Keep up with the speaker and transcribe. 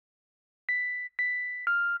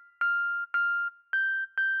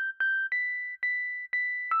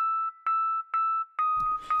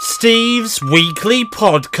Steve's Weekly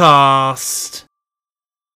Podcast.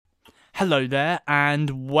 Hello there,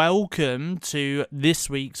 and welcome to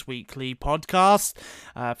this week's weekly podcast.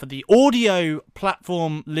 For the audio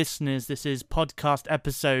platform listeners, this is podcast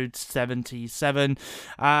episode 77.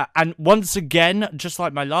 And once again, just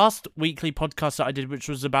like my last weekly podcast that I did, which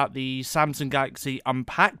was about the Samsung Galaxy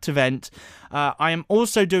Unpacked event, I am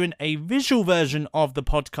also doing a visual version of the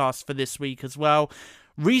podcast for this week as well.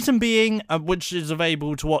 Reason being, which is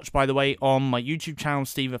available to watch, by the way, on my YouTube channel,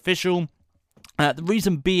 Steve Official. The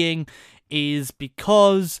reason being is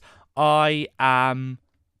because I am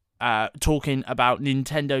talking about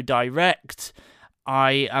Nintendo Direct.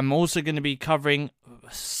 I am also going to be covering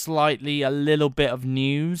a little bit of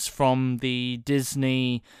news from the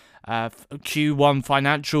Disney Q1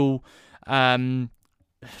 financial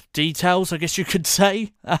details, I guess you could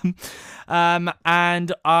say.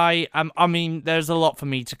 And I mean, there's a lot for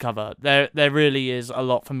me to cover. There really is a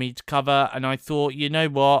lot for me to cover, and I thought, you know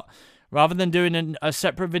what? Rather than doing a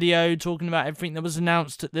separate video talking about everything that was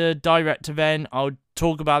announced at the Direct event, I'll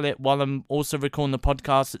talk about it while I'm also recording the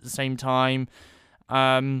podcast at the same time.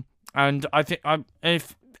 And I think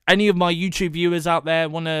if any of my YouTube viewers out there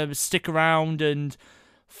want to stick around and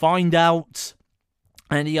find out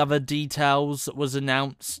any other details that was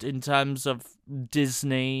announced in terms of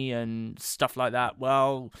Disney and stuff like that,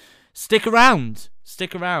 well, stick around.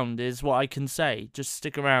 Stick around is what I can say. Just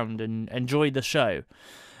stick around and enjoy the show.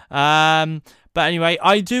 But anyway,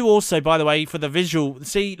 I do also, by the way, for the visual,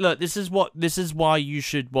 see, look, this is why you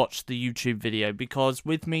should watch the YouTube video, because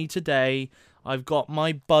with me today, I've got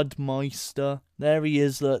my Budmeister. There he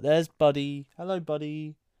is, look, there's Buddy. Hello,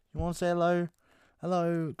 Buddy. You want to say hello?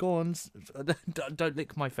 Hello, go on. Don't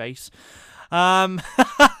lick my face.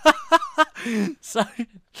 So,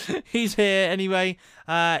 he's here anyway.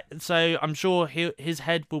 So, I'm sure his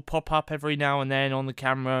head will pop up every now and then on the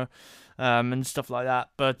camera. And stuff like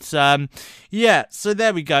that. But, yeah, so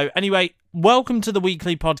there we go. Anyway, welcome to the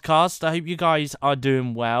weekly podcast. I hope you guys are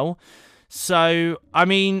doing well. So, I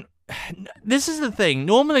mean, this is the thing.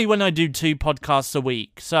 Normally when I do 2 podcasts a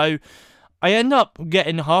week, so I end up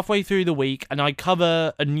getting halfway through the week and I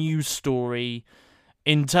cover a news story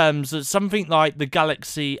in terms of something like the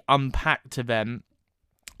Galaxy Unpacked event.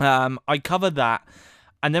 I cover that.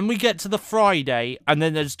 And then we get to the Friday, and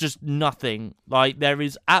then there's just nothing. Like, there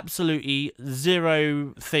is absolutely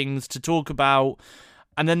zero things to talk about.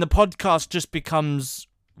 And then the podcast just becomes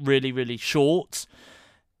really, really short.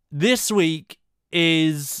 This week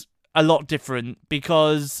is a lot different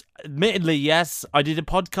because, admittedly, yes, I did a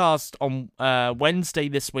podcast on Wednesday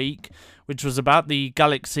this week, which was about the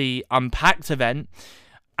Galaxy Unpacked event.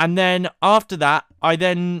 And then after that,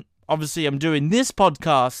 obviously, I'm doing this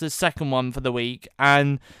podcast, the second one for the week,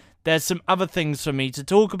 and there's some other things for me to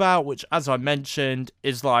talk about, which, as I mentioned,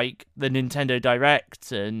 is like the Nintendo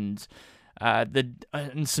Direct and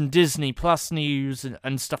some Disney Plus news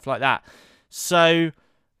and stuff like that. So,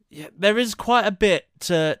 yeah, there is quite a bit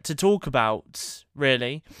to talk about,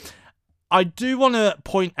 really. I do want to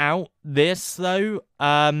point out this, though.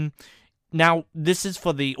 Now, this is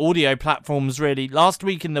for the audio platforms, really. Last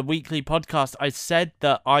week in the weekly podcast, I said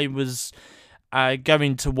that I was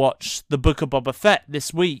going to watch The Book of Boba Fett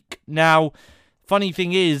this week. Now, funny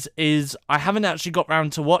thing is I haven't actually got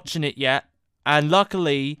round to watching it yet. And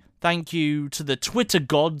luckily, thank you to the Twitter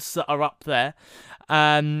gods that are up there,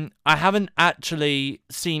 I haven't actually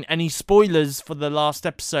seen any spoilers for the last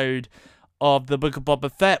episode of The Book of Boba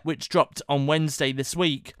Fett, which dropped on Wednesday this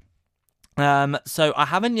week. So I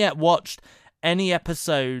haven't yet watched any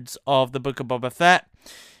episodes of The Book of Boba Fett.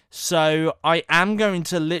 So I am going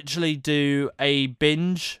to literally do a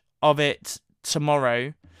binge of it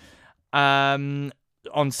tomorrow, on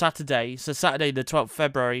Saturday. So Saturday the 12th of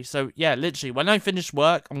February. So yeah, literally when I finish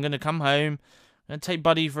work, I'm going to come home, I'm going to take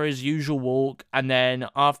Buddy for his usual walk. And then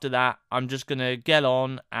after that, I'm just going to get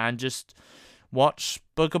on and just watch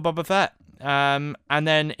Book of Boba Fett. And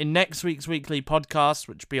then in next week's weekly podcast,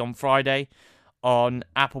 which will be on Friday on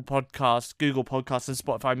Apple Podcasts, Google Podcasts, and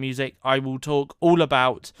Spotify Music, I will talk all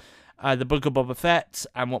about the Book of Boba Fett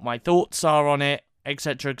and what my thoughts are on it,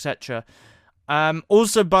 etc., etc.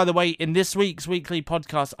 Also, by the way, in this week's weekly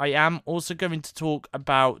podcast, I am also going to talk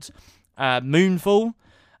about Moonfall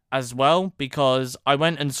as well, because I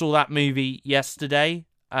went and saw that movie yesterday.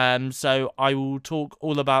 So I will talk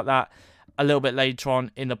all about that a little bit later on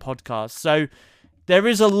in the podcast. So there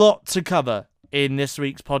is a lot to cover in this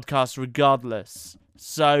week's podcast regardless.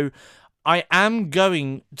 So I am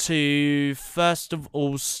going to first of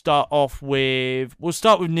all we'll start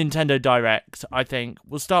with Nintendo Direct, I think.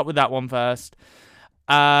 We'll start with that one first.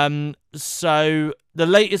 So the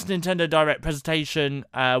latest Nintendo Direct presentation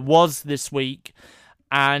was this week,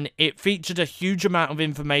 and it featured a huge amount of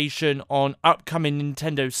information on upcoming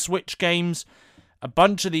Nintendo Switch games. A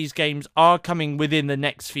bunch of these games are coming within the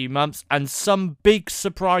next few months, and some big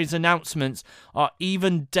surprise announcements are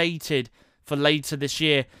even dated for later this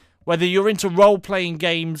year. Whether you're into role-playing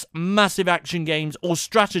games, massive action games, or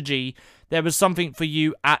strategy, there was something for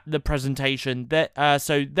you at the presentation.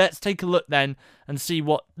 So let's take a look then and see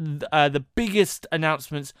what the biggest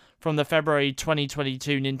announcements from the February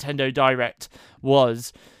 2022 Nintendo Direct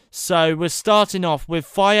was. So we're starting off with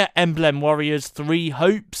Fire Emblem Warriors 3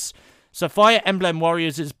 Hopes. So Fire Emblem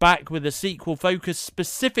Warriors is back with a sequel focused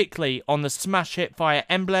specifically on the smash hit Fire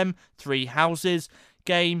Emblem 3 Houses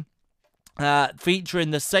game.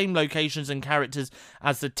 Featuring the same locations and characters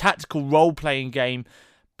as the tactical role-playing game,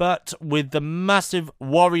 but with the massive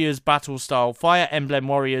Warriors battle style. Fire Emblem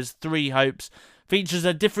Warriors 3 Hopes features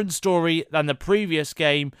a different story than the previous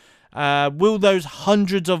game. Will those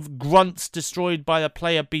hundreds of grunts destroyed by the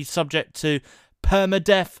player be subject to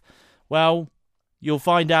permadeath? Well, you'll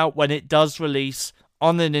find out when it does release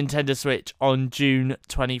on the Nintendo Switch on June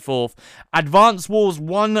 24th. Advance Wars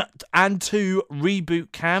 1 and 2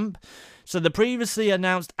 Reboot Camp. So the previously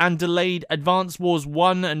announced and delayed Advance Wars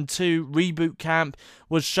 1 and 2 Reboot Camp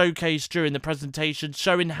was showcased during the presentation,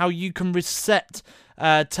 showing how you can reset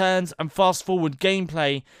turns and fast forward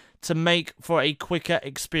gameplay to make for a quicker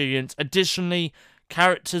experience. Additionally,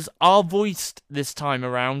 characters are voiced this time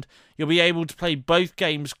around. You'll be able to play both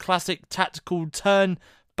games' classic tactical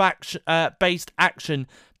turn-based action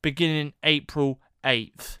beginning April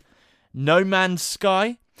 8th. No Man's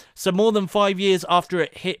Sky. So more than 5 years after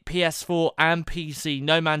it hit PS4 and PC,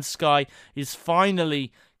 No Man's Sky is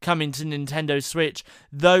finally coming to Nintendo Switch,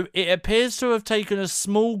 though it appears to have taken a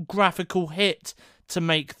small graphical hit to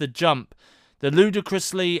make the jump. The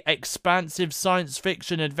ludicrously expansive science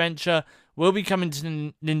fiction adventure will be coming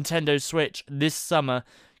to Nintendo Switch this summer.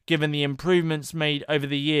 Given the improvements made over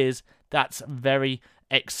the years, that's very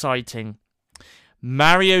exciting.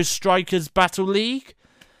 Mario Strikers Battle League.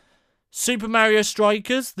 Super Mario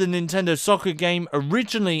Strikers, the Nintendo soccer game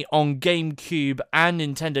originally on GameCube and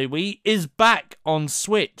Nintendo Wii, is back on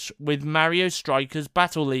Switch with Mario Strikers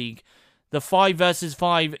Battle League. The 5 vs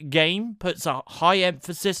 5 game puts a high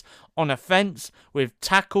emphasis on offense with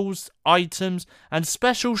tackles, items, and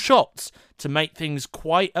special shots to make things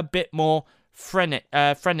quite a bit more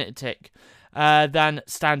frenetic than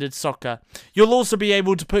standard soccer. You'll also be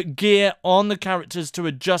able to put gear on the characters to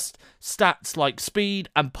adjust stats like speed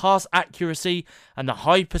and pass accuracy, and the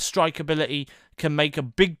hyper strike ability can make a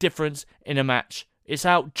big difference in a match. It's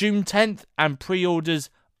out June 10th and pre-orders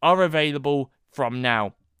are available from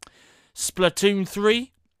now. Splatoon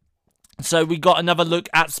 3. So we got another look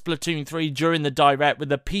at Splatoon 3 during the Direct with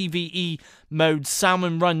the PvE mode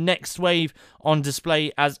Salmon Run Next Wave on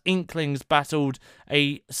display as Inklings battled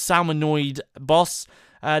a Salmonoid boss.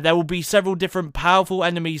 There will be several different powerful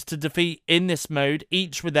enemies to defeat in this mode,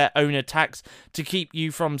 each with their own attacks to keep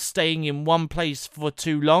you from staying in one place for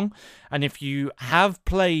too long. And if you have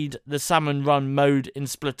played the Salmon Run mode in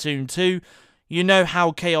Splatoon 2, you know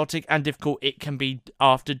how chaotic and difficult it can be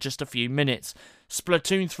after just a few minutes.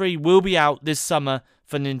 Splatoon 3 will be out this summer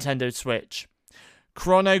for Nintendo Switch.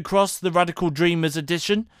 Chrono Cross, the Radical Dreamers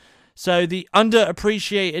Edition. So the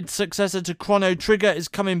underappreciated successor to Chrono Trigger is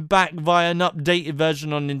coming back via an updated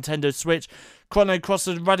version on Nintendo Switch. Chrono Cross,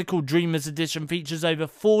 the Radical Dreamers Edition features over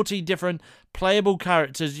 40 different playable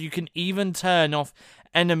characters. You can even turn off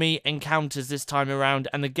enemy encounters this time around,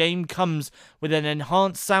 and the game comes with an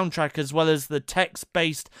enhanced soundtrack as well as the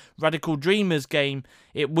text-based Radical Dreamers game.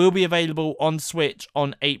 It will be available on Switch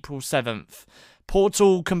on April 7th.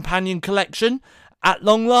 Portal Companion Collection. At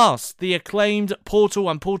long last, the acclaimed Portal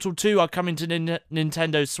and Portal 2 are coming to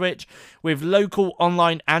Nintendo Switch, with local,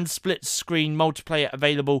 online and split-screen multiplayer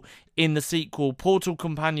available in the sequel. Portal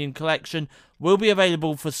Companion Collection will be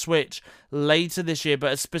available for Switch later this year,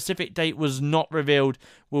 but a specific date was not revealed.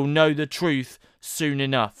 We'll know the truth soon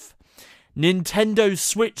enough. Nintendo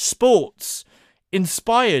Switch Sports.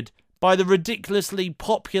 Inspired by the ridiculously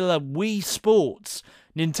popular Wii Sports,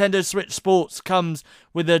 Nintendo Switch Sports comes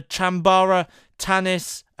with a Chambara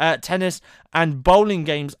tennis and bowling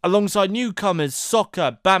games alongside newcomers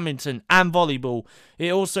soccer, badminton and volleyball.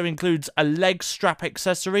 It also includes a leg strap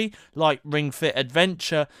accessory like Ring Fit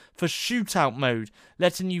Adventure for shootout mode,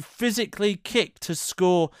 letting you physically kick to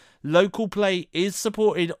score. Local play is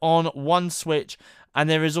supported on one Switch, and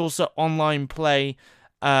there is also online play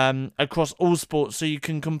across all sports, so you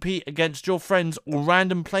can compete against your friends or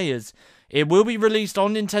random players. It will be released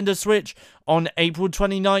on Nintendo Switch on April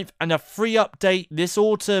 29th, and a free update this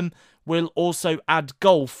autumn will also add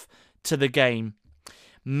golf to the game.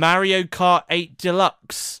 Mario Kart 8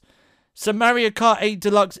 Deluxe. So Mario Kart 8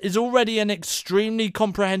 Deluxe is already an extremely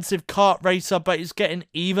comprehensive kart racer, but it's getting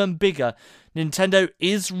even bigger. Nintendo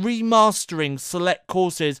is remastering select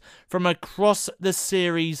courses from across the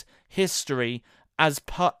series' history as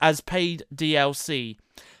paid DLC.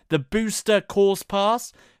 The Booster Course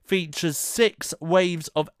Pass features 6 waves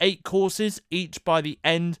of 8 courses, each by the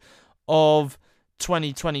end of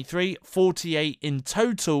 2023, 48 in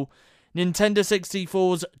total. Nintendo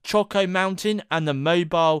 64's Choco Mountain and the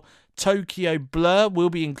mobile Tokyo Blur will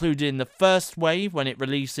be included in the first wave when it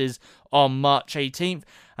releases on March 18th.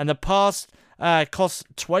 And the pass costs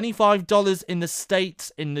 $25 in the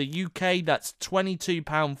States. In the UK, that's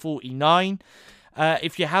 £22.49.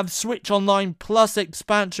 If you have Switch Online Plus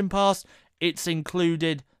Expansion Pass, it's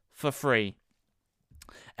included for free.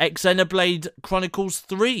 Xenoblade Chronicles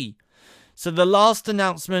 3. So the last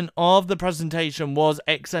announcement of the presentation was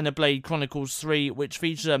Xenoblade Chronicles 3, which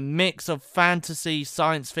features a mix of fantasy,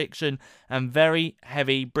 science fiction, and very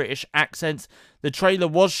heavy British accents. The trailer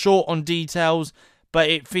was short on details, but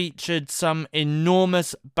it featured some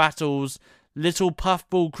enormous battles, little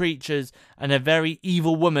puffball creatures, and a very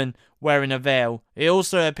evil woman wearing a veil. It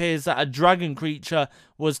also appears that a dragon creature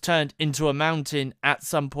was turned into a mountain at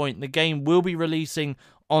some point. The game will be releasing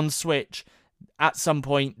on Switch at some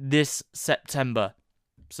point this September.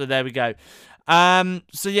 So there we go.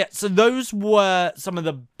 So those were some of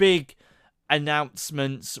the big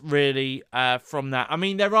announcements really from that. I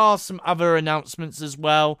mean, there are some other announcements as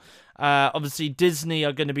well. Obviously, Disney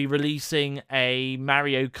are going to be releasing a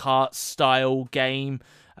Mario Kart style game,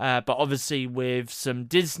 but obviously with some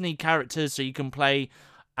Disney characters, so you can play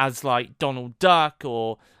as like Donald Duck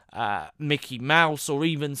or Mickey Mouse or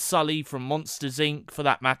even Sully from Monsters Inc. for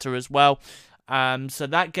that matter as well. So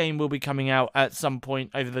that game will be coming out at some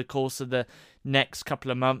point over the course of the next couple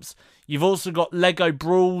of months. You've also got Lego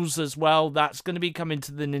Brawls as well. That's going to be coming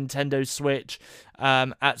to the Nintendo Switch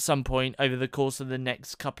at some point over the course of the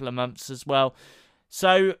next couple of months as well.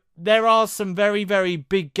 So there are some very, very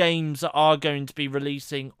big games that are going to be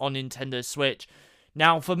releasing on Nintendo Switch.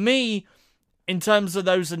 Now, for me, in terms of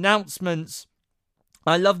those announcements,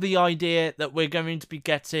 I love the idea that we're going to be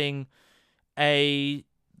getting a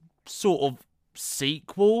sort of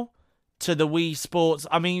sequel to the Wii Sports.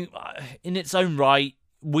 I mean, in its own right,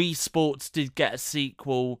 Wii Sports did get a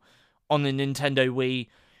sequel on the Nintendo Wii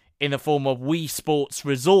in the form of Wii Sports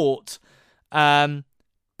Resort.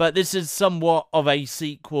 But this is somewhat of a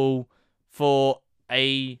sequel for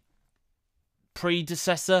a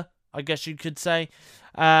predecessor, I guess you could say.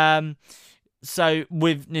 So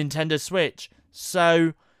with Nintendo Switch.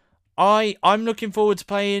 So I'm looking forward to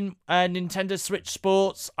playing Nintendo Switch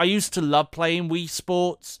Sports. I used to love playing Wii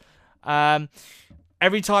Sports.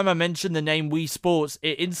 Every time I mention the name Wii Sports,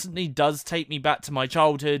 it instantly does take me back to my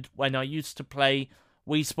childhood when I used to play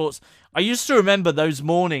Wii Sports. I used to remember those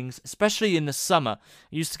mornings, especially in the summer.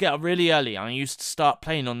 I used to get up really early and I used to start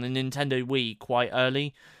playing on the Nintendo Wii quite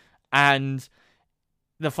early. And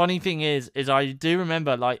the funny thing is I do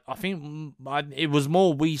remember, like, I think it was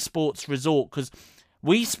more Wii Sports Resort, because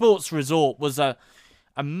Wii Sports Resort was a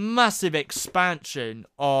massive expansion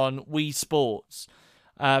on Wii Sports,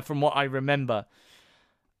 from what I remember.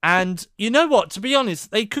 And you know what? To be honest,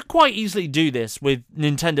 they could quite easily do this with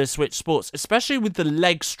Nintendo Switch Sports, especially with the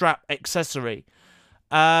leg strap accessory.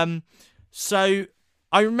 So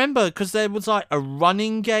I remember, because there was like a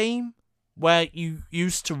running game where you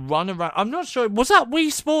used to run around. I'm not sure. Was that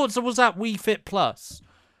Wii Sports or was that Wii Fit Plus?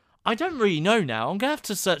 I don't really know now. I'm going to have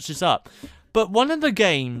to search this up. But one of the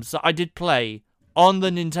games that I did play on the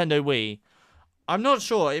Nintendo Wii, I'm not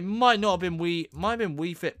sure. It might not have been Wii. It might have been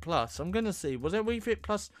Wii Fit Plus. I'm going to see. Was it Wii Fit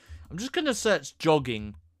Plus? I'm just going to search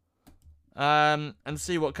jogging. And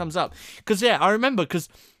see what comes up. Because, yeah, I remember. Because,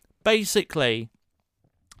 basically,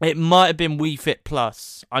 it might have been Wii Fit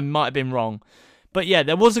Plus. I might have been wrong. But, yeah,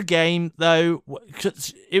 there was a game, though.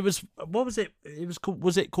 It was... What was it? It was called...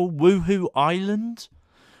 Was it called Woohoo Island?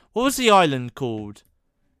 What was the island called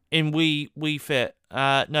in Wii Fit?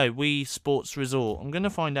 No, Wii Sports Resort. I'm going to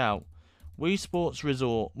find out. Wii Sports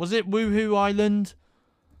Resort. Was it Woohoo Island?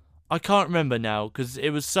 I can't remember now, because it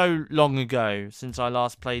was so long ago since I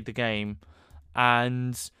last played the game.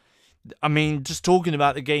 And, I mean, just talking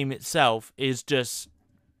about the game itself is just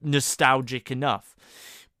nostalgic enough.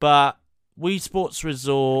 But Wii Sports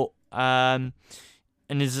Resort, and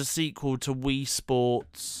is a sequel to Wii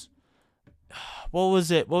Sports. What was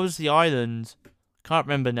it? What was the island? Can't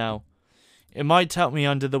remember now. It might tell me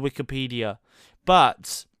under the Wikipedia.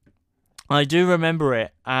 But I do remember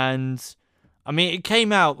it. And, I mean, it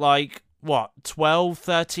came out, like, what, 12,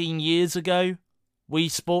 13 years ago, Wii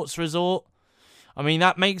Sports Resort. I mean,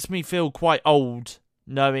 that makes me feel quite old,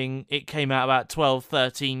 knowing it came out about 12,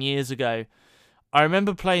 13 years ago. I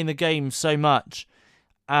remember playing the game so much,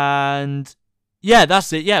 and yeah,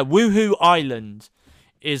 that's it. Yeah, Woohoo Island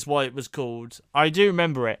is what it was called. I do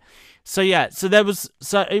remember it. So yeah, so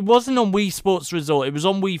it wasn't on Wii Sports Resort, it was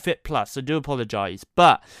on Wii Fit Plus. I do apologise,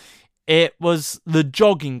 but it was the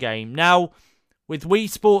jogging game. Now, with Wii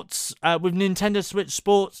Sports, with Nintendo Switch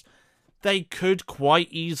Sports, they could quite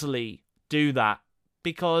easily do that,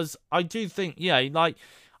 because I do think, yeah, like,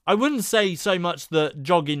 I wouldn't say so much that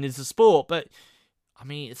jogging is a sport, but I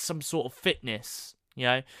mean, it's some sort of fitness, you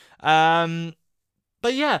know.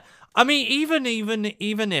 But yeah, I mean, even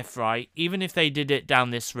if they did it down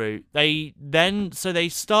this route, they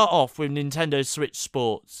start off with Nintendo Switch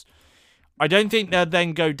Sports. I don't think they'll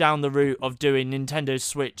then go down the route of doing Nintendo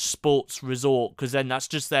Switch Sports Resort, because then that's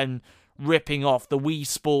just then ripping off the Wii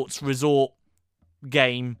Sports Resort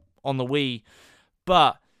game on the Wii.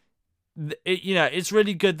 But it's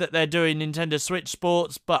really good that they're doing Nintendo Switch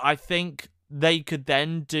Sports, but I think they could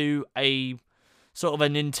then do a sort of a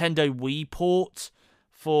Nintendo Wii port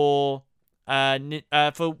for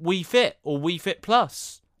Wii Fit or Wii Fit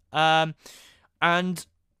Plus, and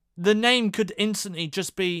the name could instantly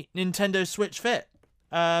just be Nintendo Switch Fit.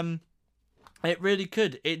 It really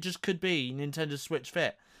could. It just could be Nintendo Switch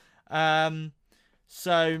Fit.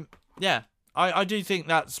 So yeah, I do think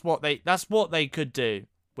that's what they could do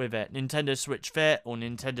with it. Nintendo Switch Fit or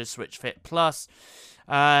Nintendo Switch Fit Plus.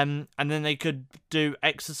 And then they could do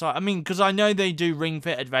exercise. I mean, because I know they do Ring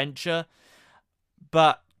Fit Adventure,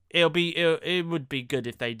 but it would be good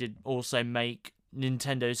if they did also make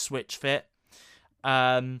Nintendo Switch Fit.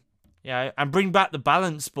 And bring back the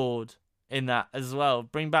balance board in that as well.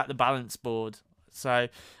 Bring back the balance board. So,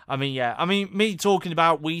 I mean, me talking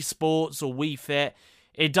about Wii Sports or Wii Fit,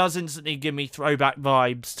 it does instantly give me throwback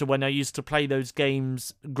vibes to when I used to play those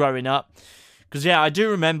games growing up. Because, yeah, I do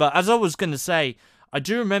remember, as I was going to say, I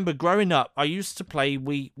do remember growing up, I used to play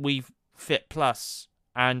Wii Fit Plus,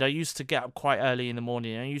 and I used to get up quite early in the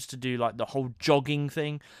morning. I used to do, like, the whole jogging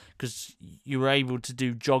thing, because you were able to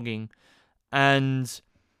do jogging. And,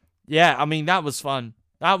 yeah, I mean, that was fun.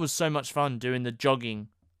 That was so much fun, doing the jogging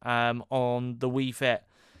on the Wii Fit.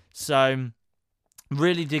 So,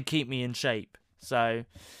 really did keep me in shape. So,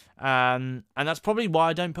 and that's probably why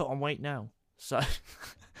I don't put on weight now. So,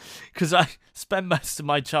 because I spent most of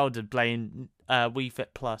my childhood playing Wii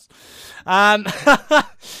Fit Plus.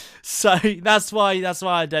 So that's why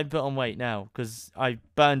I don't put on weight now, because I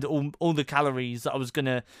burned all the calories that I was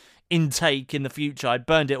gonna intake in the future. I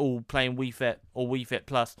burned it all playing Wii Fit or Wii Fit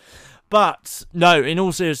Plus. But no, in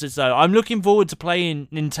all seriousness though, I'm looking forward to playing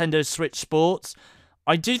Nintendo Switch Sports.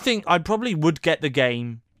 I do think I probably would get the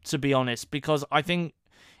game, to be honest, because I think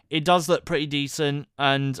it does look pretty decent,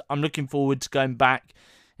 and I'm looking forward to going back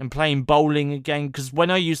and playing bowling again, because when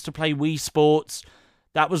I used to play Wii Sports,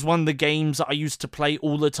 that was one of the games that I used to play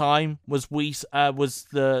all the time, was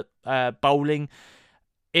the bowling.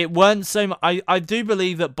 It weren't so much, I do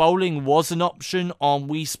believe that bowling was an option on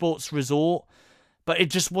Wii Sports Resort, but it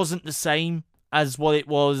just wasn't the same as what it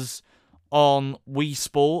was on Wii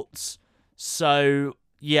Sports. So,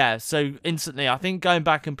 yeah, so instantly, I think going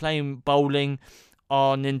back and playing bowling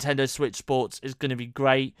on Nintendo Switch Sports is going to be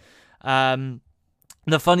great.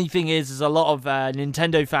 The funny thing is a lot of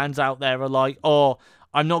Nintendo fans out there are like, oh,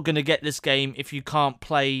 I'm not going to get this game if you can't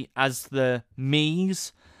play as the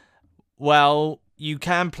Miis. Well, you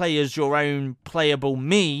can play as your own playable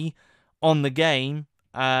Mii on the game,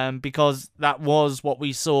 because that was what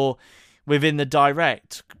we saw within the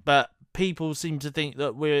Direct. But people seem to think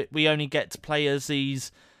that we only get to play as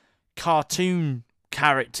these cartoon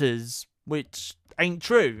characters, which ain't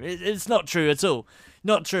true. It's not true at all.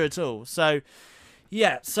 Not true at all. So,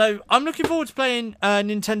 yeah, so I'm looking forward to playing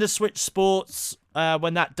Nintendo Switch Sports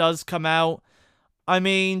when that does come out. I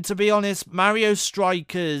mean, to be honest, Mario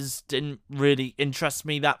Strikers didn't really interest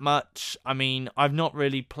me that much. I mean, I've not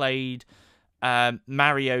really played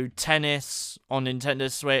Mario Tennis on Nintendo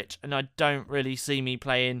Switch, and I don't really see me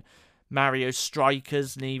playing Mario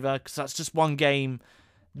Strikers neither, because that's just one game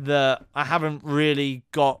that I haven't really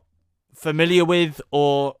got familiar with,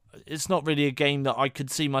 or it's not really a game that I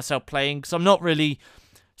could see myself playing, because I'm not really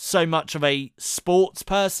so much of a sports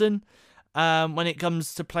person when it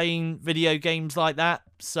comes to playing video games like that.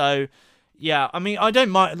 So yeah, I mean, I don't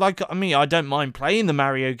mind playing the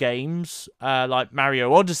Mario games, like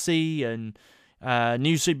Mario Odyssey and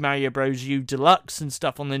New Super Mario Bros. U Deluxe and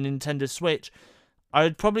stuff on the Nintendo Switch. I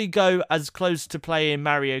would probably go as close to playing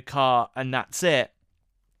Mario Kart, and that's it.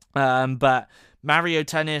 But Mario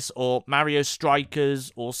Tennis or Mario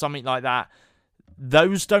Strikers or something like that,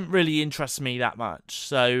 those don't really interest me that much.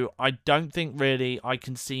 So I don't think really I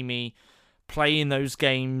can see me playing those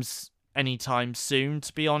games anytime soon,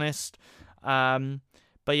 to be honest.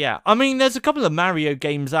 But yeah, I mean, there's a couple of Mario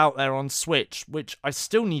games out there on Switch which I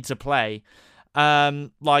still need to play.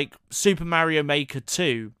 Like Super Mario Maker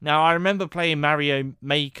 2. Now, I remember playing Mario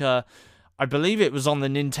Maker, I believe it was on the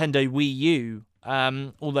Nintendo Wii U,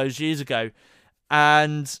 all those years ago.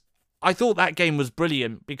 And I thought that game was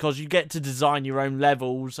brilliant because you get to design your own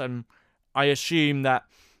levels, and I assume that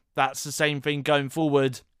that's the same thing going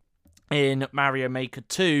forward in Mario Maker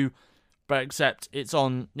 2, but except it's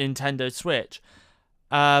on Nintendo Switch.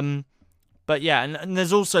 But yeah, and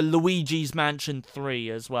there's also Luigi's Mansion 3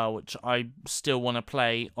 as well, which I still want to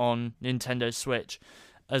play on Nintendo Switch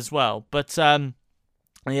as well. But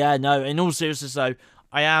yeah, no, in all seriousness though,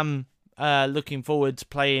 I am looking forward to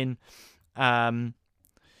playing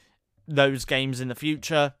those games in the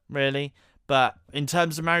future, really. But in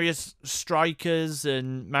terms of Mario Strikers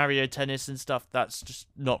and Mario Tennis and stuff, that's just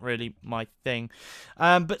not really my thing.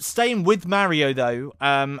 But staying with Mario, though,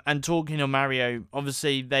 and talking on Mario,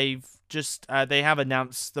 obviously they've just they have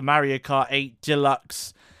announced the Mario Kart 8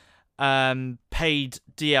 Deluxe paid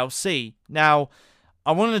DLC. Now,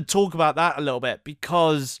 I wanted to talk about that a little bit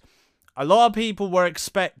because a lot of people were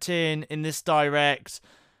expecting in this Direct,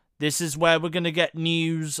 this is where we're going to get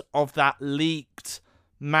news of that leaked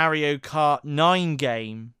Mario Kart 9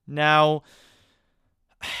 game. Now,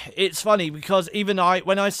 it's funny because even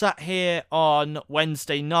when I sat here on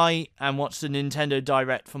Wednesday night and watched the Nintendo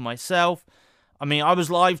Direct for myself, I mean, I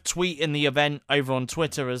was live tweeting the event over on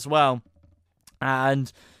Twitter as well.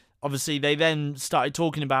 And obviously they then started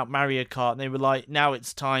talking about Mario Kart, and they were like, now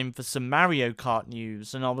it's time for some Mario Kart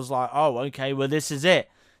news. And I was like, oh, okay, well, this is it.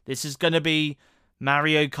 This is going to be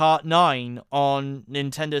Mario Kart 9 on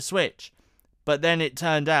Nintendo Switch. But then it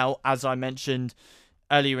turned out, as I mentioned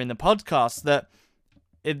earlier in the podcast, that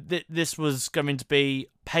this was going to be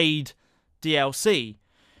paid DLC.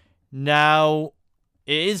 Now,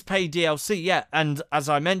 it is paid DLC, yeah, and as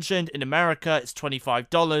I mentioned, in America, it's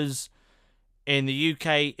 $25. In the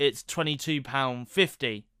UK, it's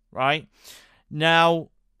 £22.50, right? Now,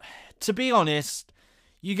 to be honest,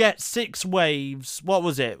 you get 6 waves. What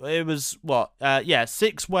was it? It was,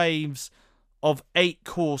 6 waves of 8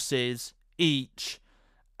 courses each,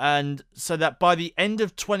 and so that by the end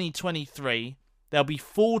of 2023 there'll be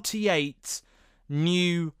 48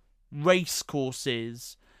 new race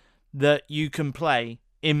courses that you can play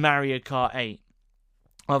in Mario Kart 8.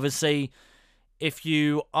 Obviously, if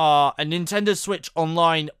you are a Nintendo Switch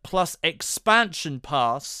Online Plus Expansion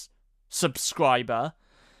Pass subscriber,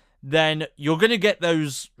 then you're going to get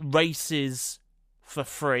those races for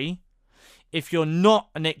free. If you're not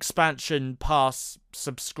an Expansion Pass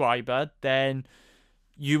subscriber, then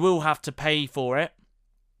you will have to pay for it.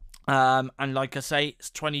 And like I say, it's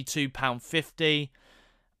 £22.50.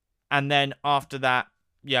 And then after that,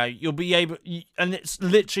 yeah, you'll be able... And it's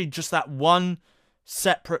literally just that one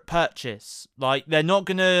separate purchase. Like, they're not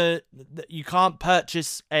going to... You can't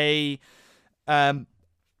purchase one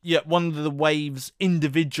of the waves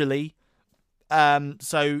individually.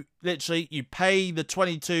 So, literally, you pay the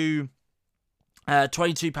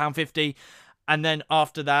 £22.50, and then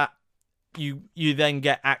after that you then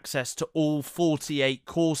get access to all 48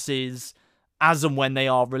 courses as and when they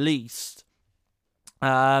are released.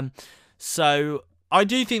 So I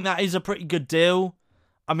do think that is a pretty good deal.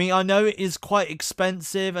 I mean, I know it is quite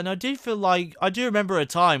expensive, and I do feel like I do remember a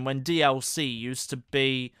time when DLC used to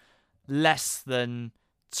be less than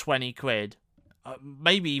 20 quid,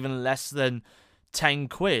 maybe even less than 10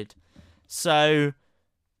 quid. So,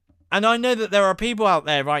 and I know that there are people out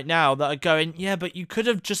there right now that are going, yeah, but you could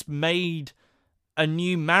have just made a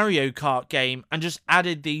new Mario Kart game and just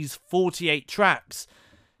added these 48 tracks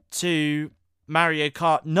to Mario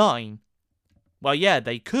Kart 9. Well, yeah,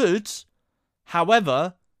 they could.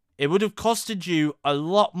 However, it would have costed you a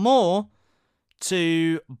lot more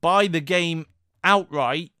to buy the game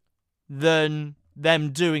outright than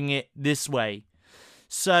them doing it this way.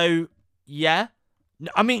 So, yeah.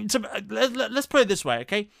 I mean, let's put it this way,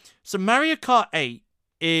 okay? So Mario Kart 8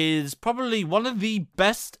 is probably one of the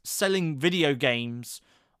best-selling video games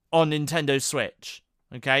on Nintendo Switch,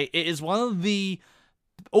 okay? It is one of the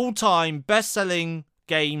all-time best-selling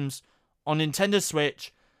games on Nintendo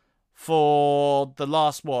Switch for the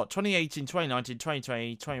last, 2018, 2019,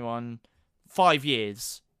 2020, 21, 5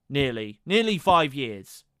 years, nearly 5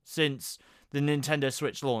 years since the Nintendo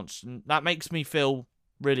Switch launched. And that makes me feel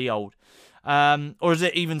really old. Or is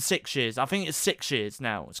it even 6 years? I think it's 6 years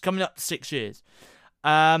now. It's coming up to 6 years.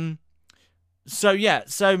 So yeah,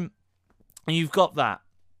 so you've got that.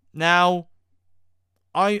 Now,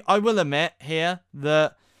 I will admit here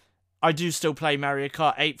that I do still play Mario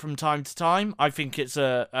Kart 8 from time to time. I think it's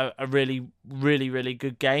a really, really, really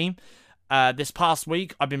good game. This past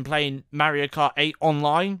week, I've been playing Mario Kart 8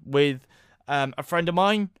 online with a friend of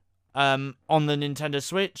mine on the Nintendo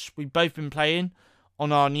Switch. We've both been playing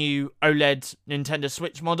on our new OLED Nintendo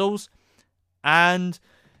Switch models. And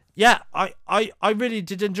yeah, I really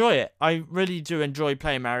did enjoy it. I really do enjoy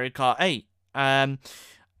playing Mario Kart 8.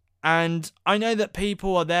 And I know that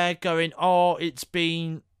people are there going, oh, it's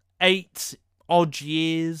been 8 odd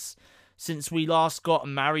years since we last got a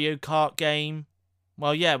Mario Kart game.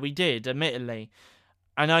 Well, yeah, we did, admittedly.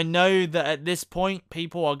 And I know that at this point,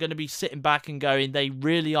 people are going to be sitting back and going, they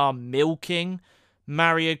really are milking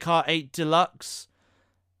Mario Kart 8 Deluxe.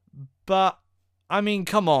 But, I mean,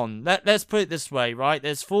 come on. Let's put it this way, right?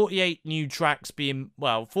 There's 48 new tracks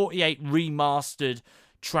 48 remastered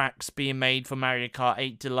tracks being made for Mario Kart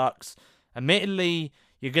 8 Deluxe. Admittedly,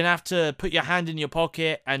 you're going to have to put your hand in your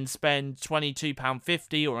pocket and spend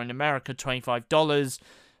 £22.50 or in America $25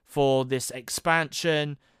 for this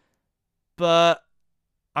expansion. But,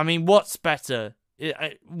 I mean, what's better?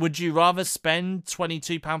 Would you rather spend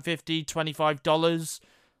 £22.50, $25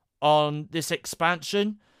 on this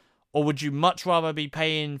expansion? Or would you much rather be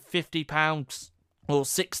paying £50 or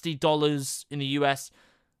 $60 in the US?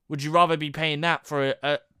 Would you rather be paying that for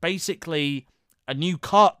basically a new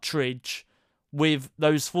cartridge with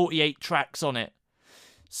those 48 tracks on it?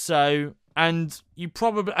 So, and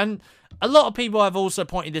a lot of people have also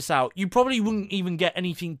pointed this out. You probably wouldn't even get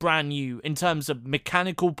anything brand new in terms of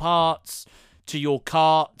mechanical parts to your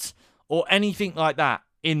kart or anything like that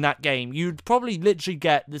in that game. You'd probably literally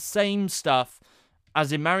get the same stuff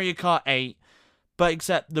as in Mario Kart 8, but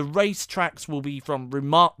except the race tracks will be from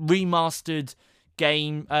remastered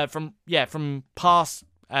game from past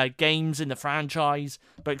games in the franchise,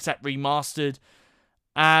 but except remastered,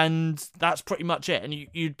 and that's pretty much it. And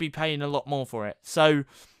you'd be paying a lot more for it. So,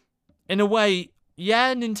 in a way,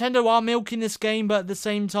 yeah, Nintendo are milking this game, but at the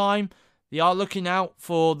same time, they are looking out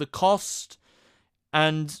for the cost,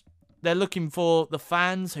 and they're looking for the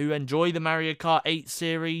fans who enjoy the Mario Kart 8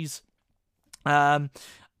 series, and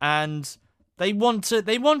they want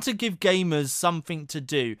to give gamers something to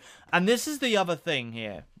do. And this is the other thing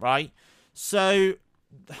here, right? So,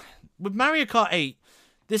 with Mario Kart 8,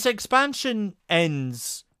 this expansion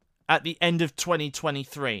ends at the end of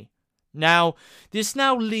 2023. Now, this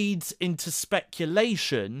now leads into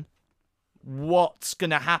speculation what's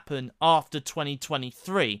going to happen after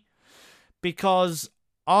 2023. Because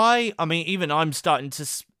I mean, even I'm starting to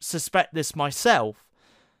suspect this myself.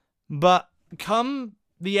 But come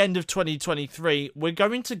the end of 2023, we're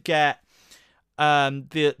going to get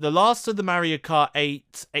the last of the Mario Kart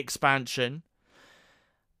 8 expansion.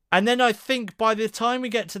 And then I think by the time we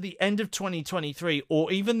get to the end of 2023,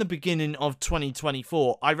 or even the beginning of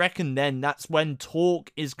 2024, I reckon then that's when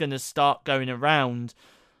talk is going to start going around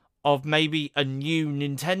of maybe a new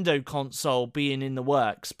Nintendo console being in the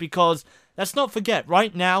works. Because let's not forget,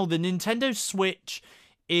 right now, the Nintendo Switch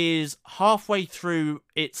is halfway through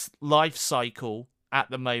its life cycle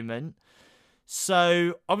at the moment.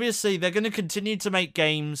 So, obviously, they're going to continue to make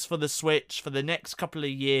games for the Switch for the next couple of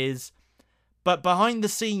years. But behind the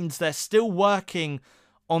scenes, they're still working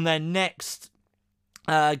on their next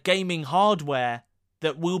gaming hardware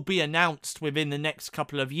that will be announced within the next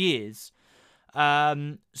couple of years.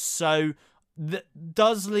 So that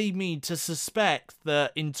does lead me to suspect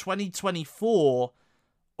that in 2024,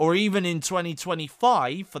 or even in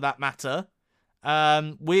 2025 for that matter,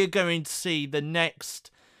 we're going to see the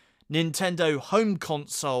next Nintendo home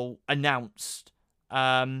console announced.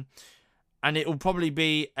 And it will probably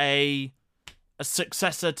be a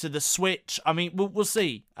successor to the Switch. I mean, we'll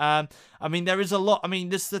see. I mean, there is a lot. I mean,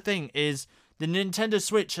 this is the thing, is the Nintendo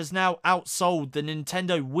Switch has now outsold the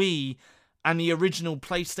Nintendo Wii and the original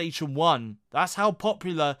PlayStation 1. That's how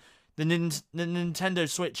popular the Nintendo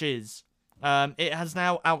Switch is. It has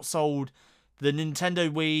now outsold the Nintendo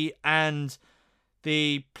Wii and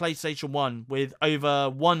the PlayStation 1 with over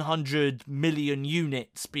 100 million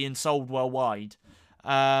units being sold worldwide.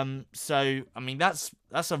 So, I mean, that's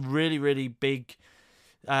a really, really big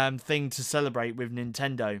thing to celebrate with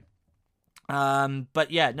Nintendo. But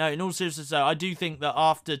yeah, no, in all seriousness, though, I do think that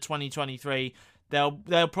after 2023,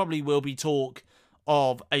 there probably will be talk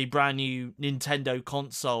of a brand new Nintendo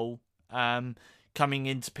console coming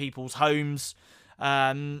into people's homes.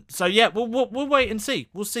 So yeah, we'll wait and see.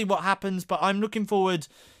 We'll see what happens. But I'm looking forward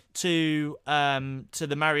to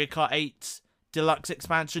the Mario Kart 8 Deluxe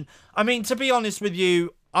expansion. I mean, to be honest with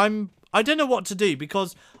you, I don't know what to do,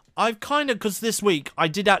 because I've kind of, because this week I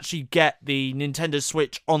did actually get the Nintendo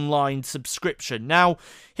Switch Online subscription. Now,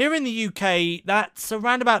 here in the UK, that's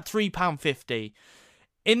around about £3.50.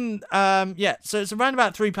 So it's around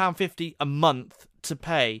about £3.50 a month to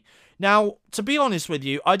pay. Now, to be honest with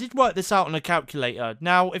you, I did work this out on a calculator.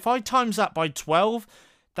 Now, if I times that by 12,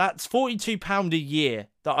 that's £42 a year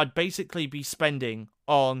that I'd basically be spending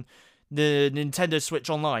on the Nintendo Switch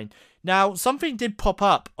Online. Now, something did pop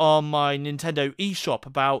up on my Nintendo eShop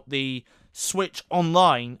about the Switch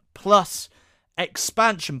Online plus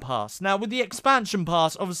expansion pass. Now, with the expansion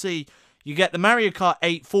pass, obviously, you get the Mario Kart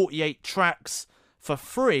 8 48 tracks for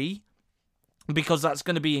free, because that's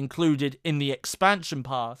going to be included in the expansion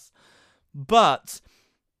pass. But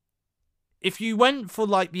if you went for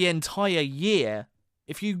like the entire year,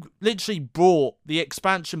 if you literally bought the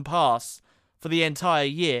expansion pass for the entire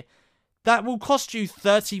year, that will cost you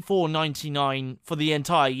 $34.99 for the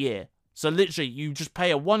entire year. So literally, you just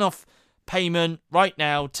pay a one-off payment right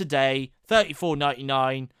now, today,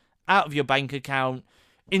 $34.99 out of your bank account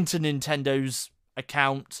into Nintendo's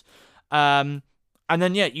account. And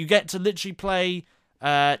then, yeah, you get to literally play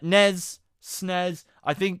NES, SNES.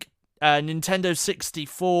 I think Nintendo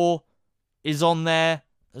 64 is on there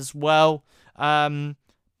as well.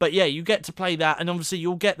 But yeah, you get to play that, and obviously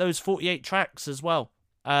you'll get those 48 tracks as well.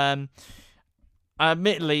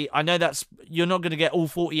 Admittedly, I know you're not going to get all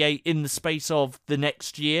 48 in the space of the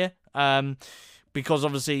next year, because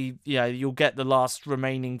obviously, yeah, you'll get the last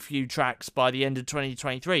remaining few tracks by the end of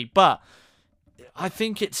 2023. But I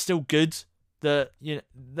think it's still good that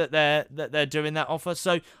they're doing that offer.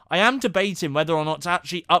 So I am debating whether or not to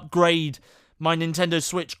actually upgrade my Nintendo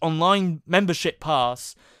Switch Online membership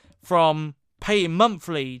pass from paying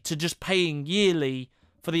monthly to just paying yearly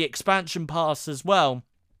for the expansion pass as well,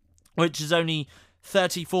 which is only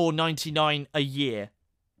 $34.99 a year.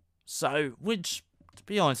 So, which, to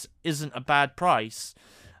be honest, isn't a bad price.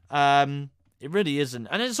 It really isn't.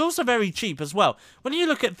 And it's also very cheap as well. When you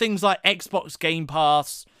look at things like Xbox Game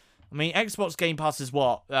Pass, I mean, Xbox Game Pass is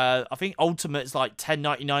what? I think Ultimate is like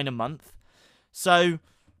 $10.99 a month. So,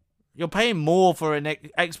 you're paying more for an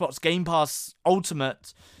Xbox Game Pass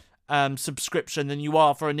Ultimate subscription than you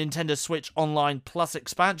are for a Nintendo Switch Online Plus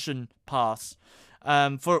expansion pass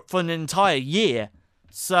for an entire year.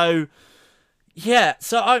 So, yeah.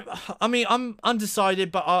 So, I mean, I'm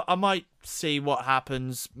undecided, but I might see what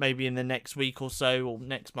happens maybe in the next week or so, or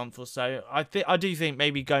next month or so. I do think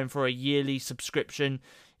maybe going for a yearly subscription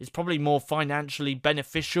is probably more financially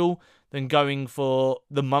beneficial than going for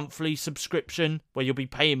the monthly subscription, where you'll be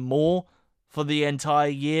paying more for the entire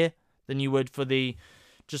year than you would for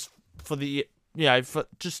just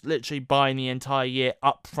literally buying the entire year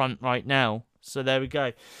up front right now. So there we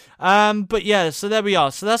go. But yeah, so there we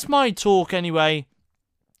are. So that's my talk anyway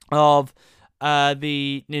of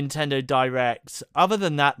the Nintendo Direct. Other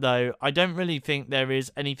than that, though, I don't really think there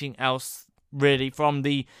is anything else really from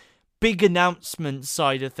the big announcement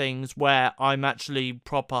side of things where I'm actually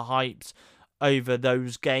proper hyped over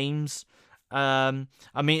those games. I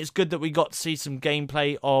mean, it's good that we got to see some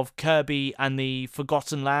gameplay of Kirby and the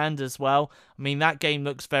Forgotten Land as well. I mean, that game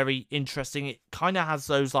looks very interesting. It kind of has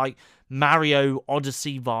those, like, Mario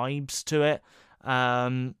Odyssey vibes to it.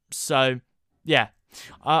 So, yeah.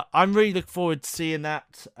 I'm really looking forward to seeing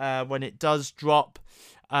that when it does drop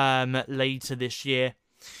later this year.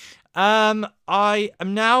 I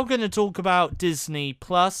am now going to talk about Disney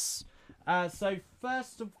Plus. So,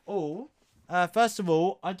 first of all, I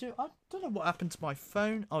don't know what happened to my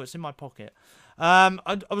phone. Oh, it's in my pocket. I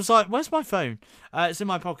was like, where's my phone? It's in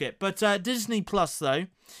my pocket. But Disney Plus, though,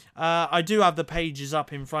 I do have the pages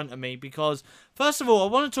up in front of me because, first of all, I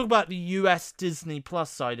want to talk about the US Disney Plus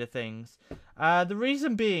side of things. The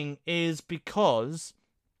reason being is because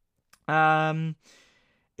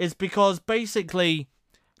basically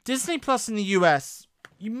Disney Plus in the US,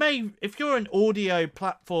 you may, if you're an audio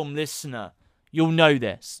platform listener, you'll know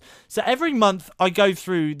this. So every month I go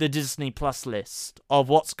through the Disney Plus list of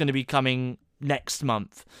what's going to be coming next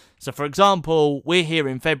month. So for example, we're here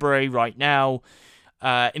in February right now.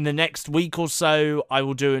 In the next week or so, I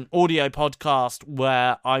will do an audio podcast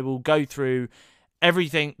where I will go through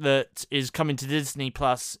everything that is coming to Disney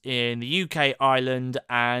Plus in the UK, Ireland,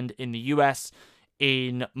 and in the US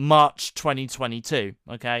in March 2022.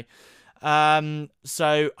 Okay.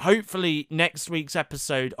 So hopefully next week's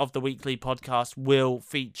episode of the weekly podcast will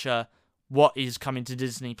feature what is coming to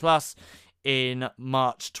Disney Plus in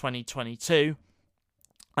March 2022.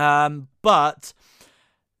 But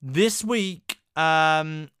this week,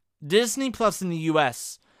 Disney Plus in the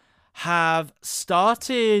US have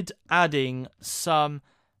started adding some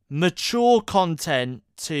mature content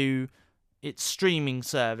to its streaming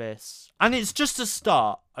service. And it's just a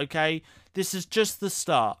start, okay? This is just the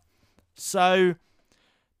start. So,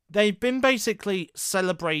 they've been basically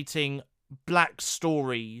celebrating black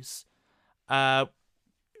stories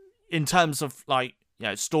in terms of, like, you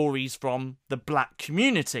know, stories from the black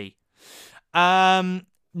community.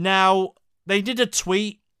 Now, they did a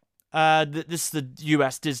tweet. This is the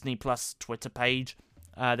US Disney Plus Twitter page.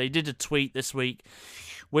 They did a tweet this week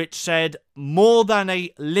which said, more than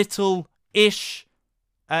a little-ish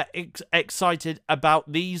excited about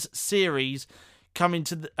these series coming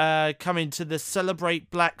to the Celebrate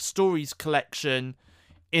Black Stories collection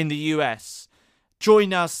in the US.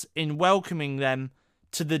 Join us in welcoming them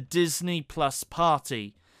to the Disney Plus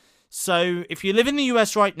party. So, if you live in the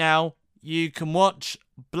US right now, you can watch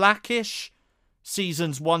Blackish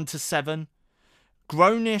seasons 1 to 7,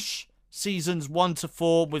 Grownish seasons 1 to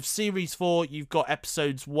 4. With series 4, you've got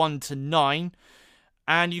episodes 1 to 9.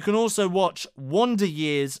 And you can also watch Wonder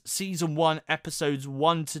Years season 1, episodes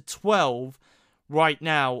 1 to 12 right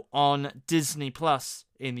now on Disney Plus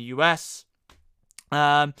in the US.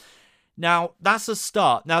 Now, that's a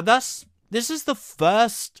start. Now, this is the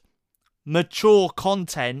first mature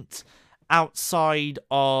content outside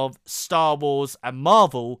of Star Wars and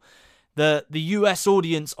Marvel that the US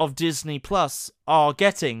audience of Disney Plus are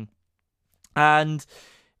getting. And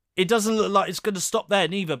it doesn't look like it's going to stop there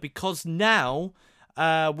neither, because now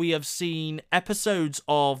we have seen episodes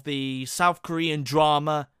of the South Korean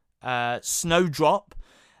drama Snowdrop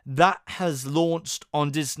that has launched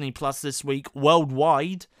on Disney Plus this week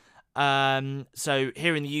worldwide. So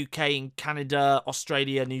here in the UK, in Canada,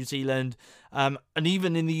 Australia, New Zealand, and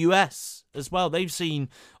even in the US as well, they've seen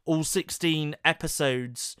all 16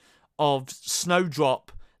 episodes of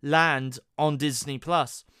Snowdrop land on Disney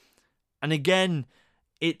Plus. And again,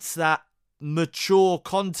 it's that mature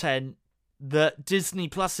content that Disney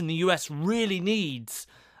Plus in the US really needs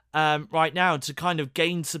right now to kind of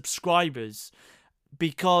gain subscribers,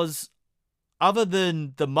 because other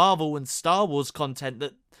than the Marvel and Star Wars content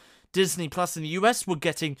that Disney Plus in the US were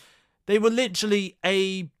getting, they were literally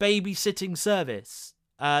a babysitting service.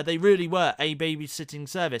 They really were a babysitting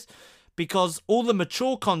service, because all the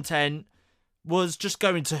mature content was just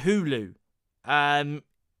going to Hulu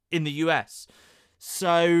in the US.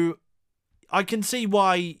 So I can see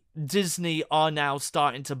why Disney are now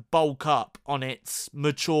starting to bulk up on its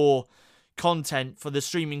mature content for the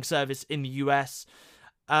streaming service in the US.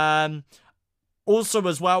 Also,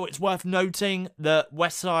 as well, it's worth noting that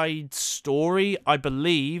West Side Story, I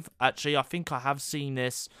believe, actually, I think I have seen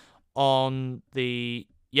this on the,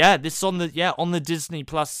 on the Disney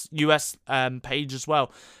Plus US page as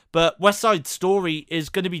well. But West Side Story is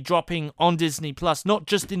going to be dropping on Disney Plus, not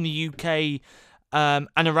just in the UK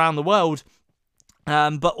and around the world,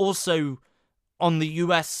 but also on the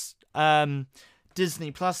US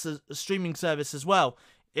Disney Plus streaming service as well.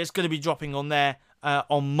 It's going to be dropping on there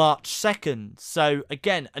on March 2nd. So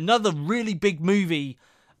again, another really big movie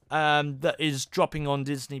that is dropping on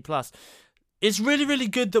Disney Plus. It's really, really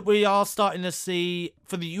good that we are starting to see,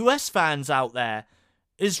 for the US fans out there,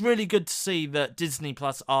 it's really good to see that Disney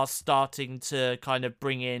Plus are starting to kind of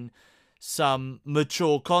bring in some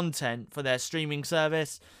mature content for their streaming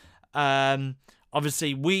service.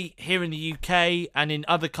 Obviously, we here in the UK and in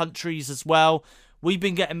other countries as well, we've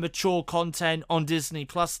been getting mature content on Disney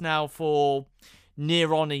Plus now for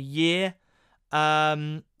near on a year.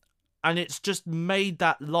 And it's just made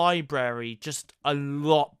that library just a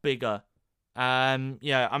lot bigger.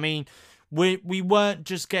 I mean, we weren't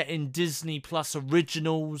just getting Disney Plus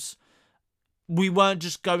originals. We weren't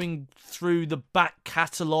just going through the back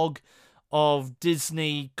catalogue of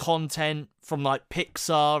Disney content from like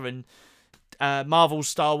Pixar and Marvel,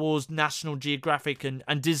 Star Wars, National Geographic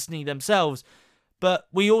and Disney themselves. But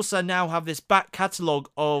we also now have this back catalogue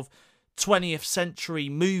of 20th century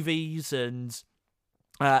movies and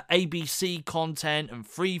ABC content and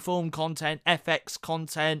freeform content, FX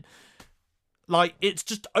content. Like, it's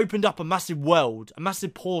just opened up a massive world, a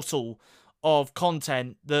massive portal of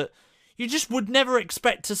content that you just would never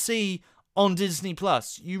expect to see on Disney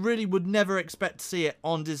Plus. You really would never expect to see it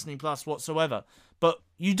on Disney Plus whatsoever. But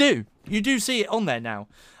you do. You do see it on there now.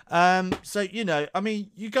 So, you know, I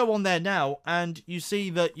mean, you go on there now and you see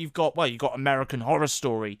that you've got American Horror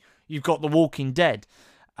Story. You've got The Walking Dead.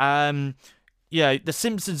 The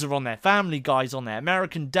Simpsons are on there. Family Guy's on there.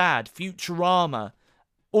 American Dad. Futurama.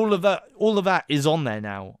 All of that is on there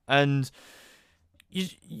now. And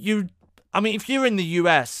I mean, if you're in the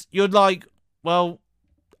US, you're like, well,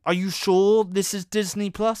 are you sure this is Disney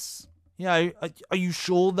Plus? You know, are you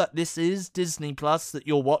sure that this is Disney Plus that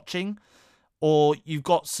you're watching, or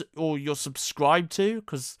you're subscribed to?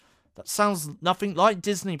 Because that sounds nothing like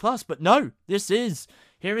Disney Plus. But no, this is,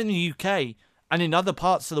 here in the UK and in other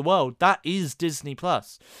parts of the world, that is Disney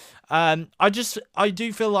Plus. I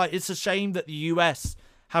do feel like it's a shame that the US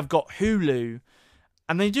have got Hulu,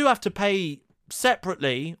 and they do have to pay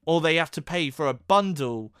separately, or they have to pay for a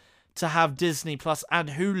bundle to have Disney Plus and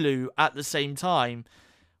Hulu at the same time,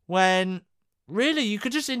 when really you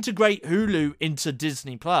could just integrate Hulu into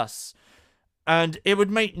Disney Plus and it would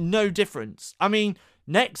make no difference. I mean,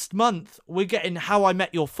 next month we're getting How I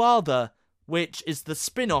Met Your Father, which is the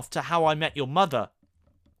spin-off to How I Met Your Mother.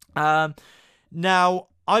 Now,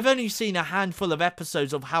 I've only seen a handful of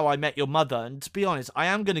episodes of How I Met Your Mother, and to be honest, I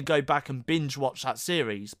am going to go back and binge watch that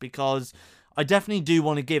series, because I definitely do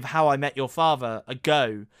want to give How I Met Your Father a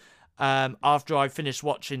go after I finish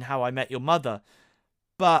watching How I Met Your Mother.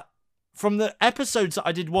 But from the episodes that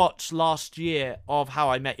I did watch last year of How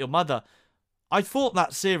I Met Your Mother, I thought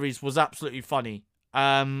that series was absolutely funny.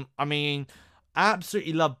 I mean, I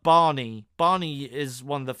absolutely love Barney. Barney is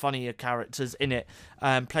one of the funnier characters in it,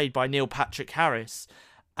 played by Neil Patrick Harris.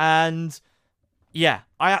 And yeah,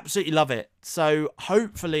 I absolutely love it. So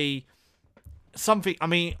hopefully something, I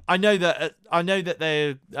mean, I know that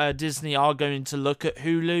they Disney are going to look at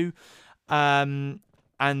Hulu,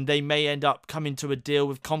 and they may end up coming to a deal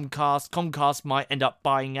with Comcast. Comcast might end up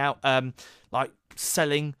buying out, like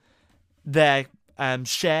selling their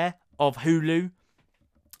share of Hulu,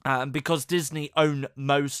 because Disney own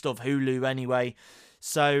most of Hulu anyway.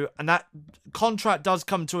 So, and that contract does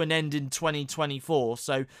come to an end in 2024.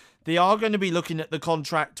 So they are going to be looking at the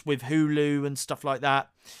contract with Hulu and stuff like that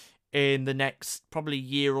in the next probably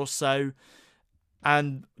year or so.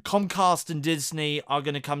 And Comcast and Disney are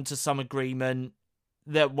going to come to some agreement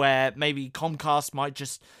that where maybe Comcast might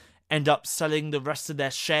just end up selling the rest of their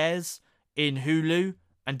shares in Hulu,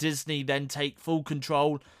 and Disney then take full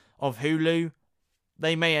control of Hulu.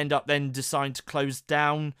 They may end up then deciding to close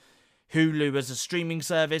down Hulu as a streaming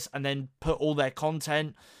service and then put all their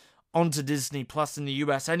content onto Disney Plus in the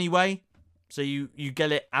US anyway. So you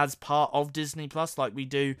get it as part of Disney Plus like we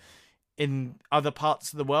do in other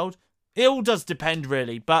parts of the world. It all does depend,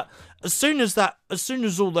 really. But as soon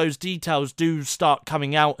as all those details do start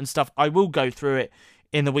coming out and stuff, I will go through it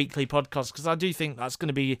in the weekly podcast, because I do think that's going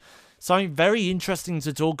to be something very interesting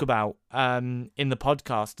to talk about in the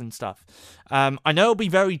podcast and stuff. I know it'll be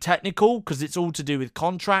very technical because it's all to do with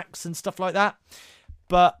contracts and stuff like that,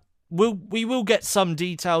 but we will get some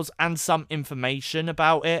details and some information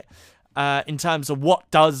about it in terms of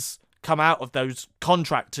what does come out of those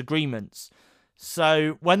contract agreements.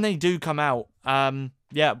 So when they do come out,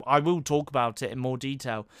 yeah, I will talk about it in more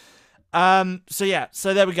detail.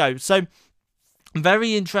 So there we go. So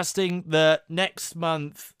very interesting that next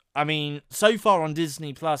month, I mean, so far on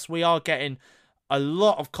Disney Plus, we are getting a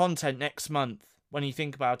lot of content next month when you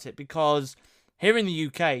think about it, because here in the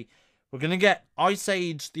UK, we're going to get Ice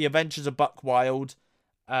Age, The Adventures of Buck Wild.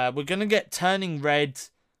 We're going to get Turning Red,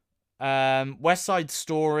 West Side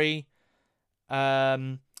Story,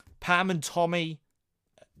 Pam and Tommy.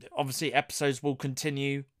 Obviously, episodes will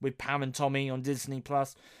continue with Pam and Tommy on Disney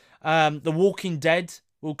Plus. The Walking Dead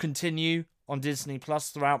will continue on Disney Plus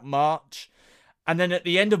throughout March. And then at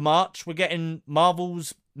the end of March, we're getting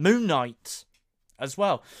Marvel's Moon Knight as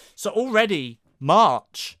well. So already,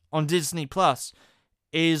 March on Disney Plus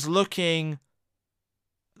is looking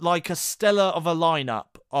like a stellar of a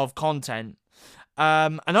lineup of content.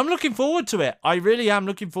 And I'm looking forward to it. I really am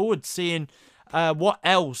looking forward to seeing what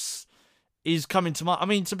else is coming to I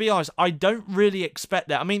mean, to be honest, I don't really expect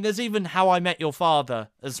that. I mean, there's even How I Met Your Father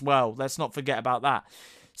as well. Let's not forget about that.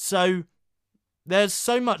 So there's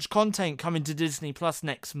so much content coming to Disney Plus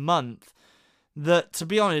next month that, to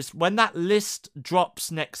be honest, when that list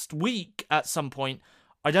drops next week at some point,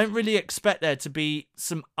 I don't really expect there to be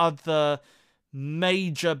some other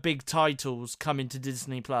major big titles coming to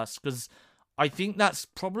Disney Plus, because I think that's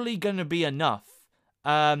probably going to be enough.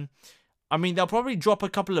 I mean, they'll probably drop a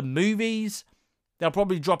couple of movies. They'll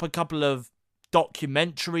probably drop a couple of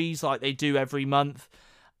documentaries like they do every month.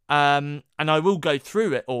 And I will go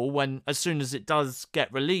through it all as soon as it does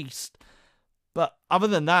get released. But other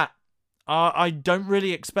than that, I don't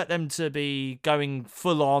really expect them to be going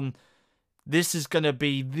full on. This is going to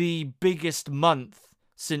be the biggest month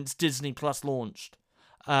since Disney Plus launched.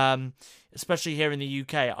 Especially here in the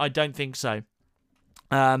UK. I don't think so.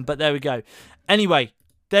 But there we go. Anyway,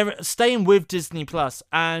 they're staying with Disney Plus,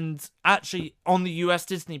 and actually on the US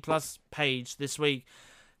Disney Plus page this week,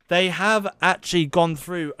 they have actually gone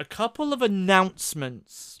through a couple of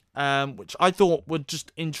announcements, which I thought were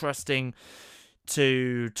just interesting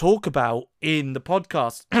to talk about in the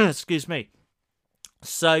podcast. Excuse me.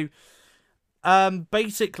 So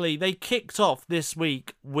basically, they kicked off this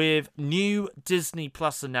week with new Disney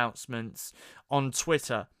Plus announcements on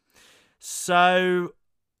Twitter. So,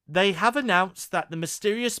 they have announced that the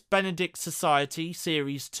Mysterious Benedict Society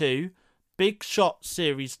Series 2, Big Shot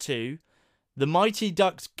Series 2, The Mighty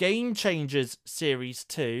Ducks Game Changers Series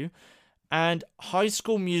 2, and High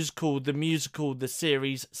School Musical, the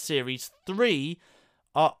Series 3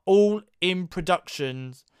 are all in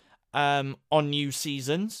production on new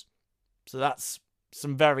seasons. So that's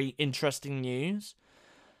some very interesting news.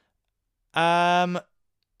 The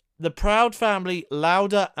Proud Family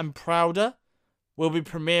Louder and Prouder will be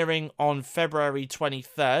premiering on February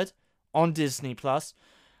 23rd on Disney+.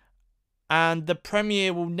 And the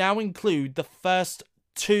premiere will now include the first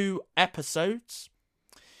 2 episodes.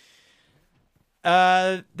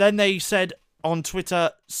 Then they said on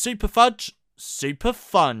Twitter, Super Fudge, super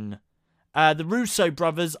fun. The Russo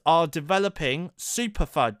brothers are developing Super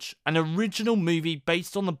Fudge, an original movie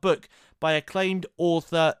based on the book by acclaimed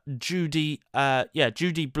author Judy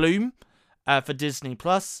Blume for Disney+.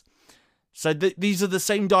 So these are the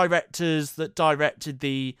same directors that directed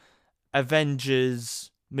the Avengers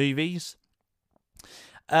movies.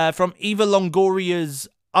 From Eva Longoria's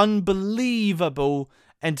unbelievable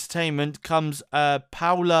entertainment comes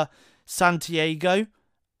Paula Santiago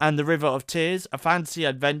and The River of Tears, a fantasy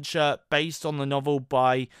adventure based on the novel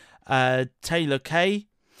by Taylor Kay.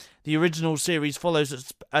 The original series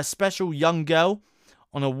follows a special young girl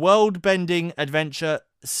on a world-bending adventure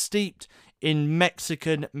steeped in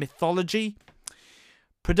Mexican mythology.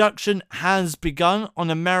 Production has begun on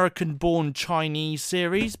American-born Chinese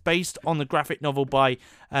series based on the graphic novel by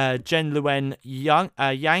Jen Luen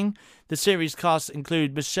Yang. The series cast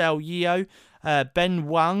include Michelle Yeoh, Ben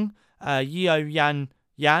Wang, Yeoh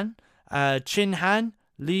Yan, Chin Han,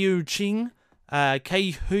 Liu Qing,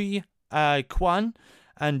 Kei Hui Kwan,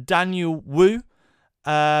 and Daniel Wu,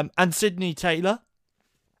 and Sydney Taylor.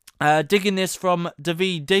 Digging this from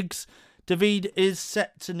David Diggs. David is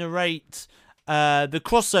set to narrate The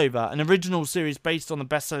Crossover, an original series based on the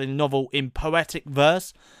best-selling novel in poetic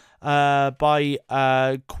verse by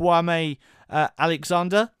Kwame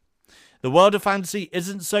Alexander. The world of fantasy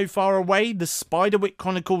isn't so far away. The Spiderwick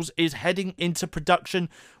Chronicles is heading into production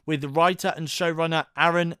with writer and showrunner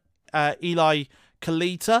Aaron Eli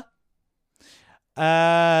Kalita.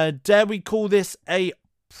 Dare we call this a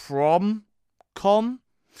prom-com?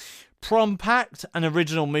 Prom Pact, an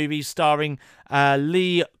original movie starring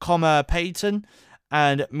Lee Comer Payton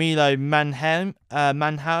and Milo Manheim,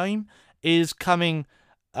 is coming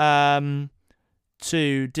to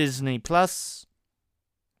Disney+.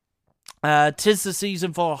 Tis the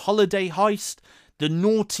season for a holiday heist. The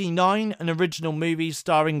Naughty Nine, an original movie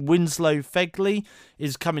starring Winslow Fegley,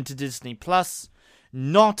 is coming to Disney+.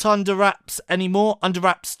 Not Under Wraps anymore. Under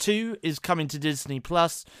Wraps 2 is coming to Disney+.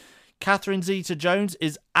 Catherine Zeta-Jones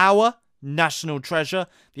is our national treasure.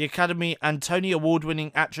 The Academy and Tony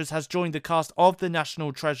Award-winning actress has joined the cast of the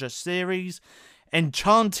National Treasure series.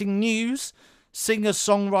 Enchanting news.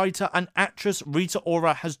 Singer-songwriter and actress Rita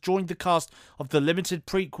Ora has joined the cast of the limited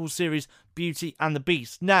prequel series Beauty and the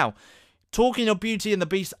Beast. Now, talking of Beauty and the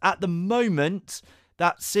Beast, at the moment,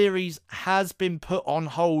 that series has been put on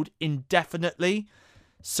hold indefinitely.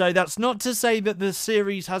 So that's not to say that the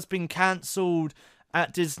series has been cancelled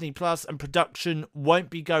at Disney Plus and production won't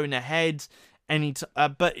be going ahead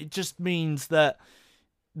but it just means that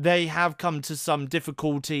they have come to some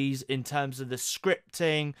difficulties in terms of the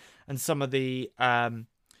scripting and some of the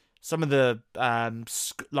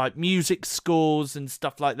like music scores and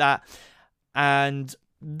stuff like that, and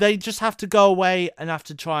they just have to go away and have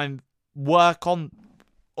to try and work on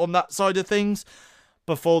that side of things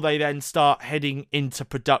before they then start heading into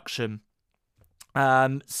production.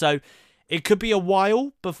 So it could be a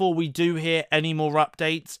while before we do hear any more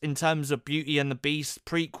updates in terms of Beauty and the Beast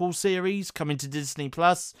prequel series coming to Disney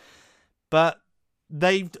Plus. But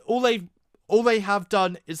all they have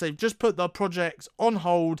done is they've just put the projects on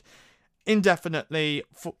hold indefinitely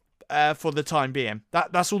for the time being.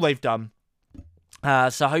 That's all they've done.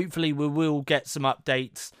 So hopefully we will get some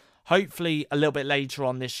updates. Hopefully a little bit later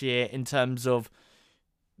on this year in terms of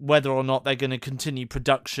whether or not they're going to continue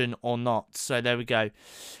production or not. So there we go.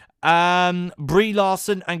 Brie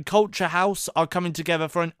Larson and Culture House are coming together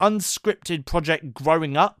for an unscripted project,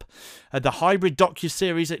 Growing Up. The hybrid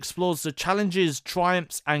docuseries explores the challenges,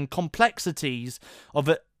 triumphs and complexities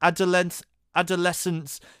of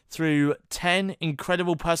adolescence through 10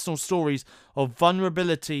 incredible personal stories of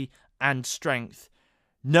vulnerability and strength.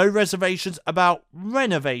 No reservations about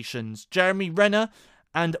renovations. Jeremy Renner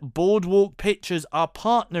and Boardwalk Pictures are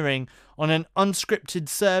partnering on an unscripted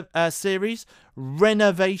series,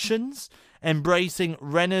 Renovations, embracing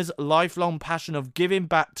Renner's lifelong passion of giving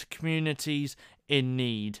back to communities in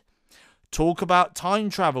need. Talk about time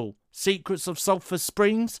travel. Secrets of Sulphur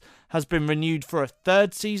Springs has been renewed for a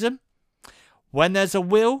 3rd season. When there's a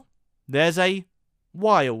will, there's a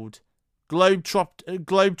wild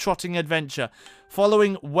globe-trotting adventure.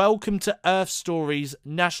 Following Welcome to Earth stories,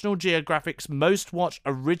 National Geographic's most watched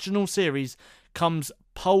original series comes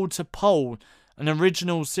Pole to Pole, an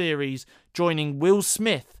original series joining Will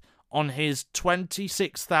Smith on his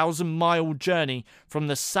 26,000-mile journey from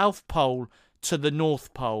the South Pole to the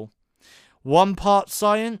North Pole. 1 part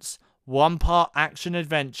science, 1 part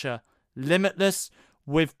action-adventure. Limitless,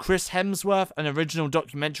 with Chris Hemsworth, an original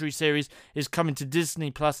documentary series, is coming to Disney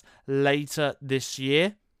Plus later this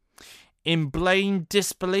year. In Blaine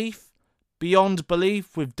Disbelief, Beyond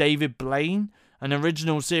Belief with David Blaine, an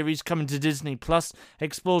original series coming to Disney Plus,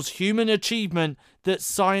 explores human achievement that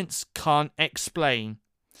science can't explain.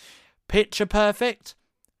 Picture Perfect,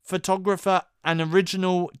 photographer, an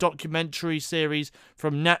original documentary series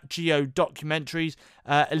from Nat Geo Documentaries,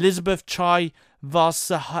 Elizabeth Chai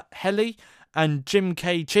Varsaheli and Jim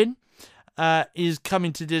K. Chin is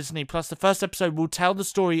coming to Disney Plus. The first episode will tell the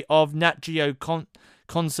story of Nat Geo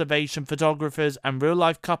conservation photographers and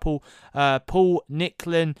real-life couple Paul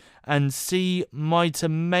Nicklin and C.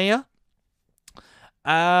 Maitamea.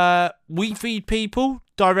 We Feed People,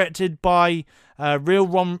 directed by Real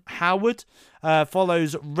Ron Howard,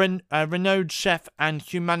 follows renowned chef and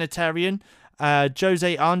humanitarian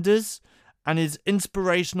Jose Anders and his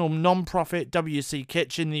inspirational non-profit WC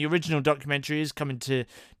Kitchen. The original documentary is coming to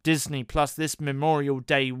Disney Plus this Memorial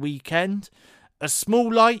Day weekend. A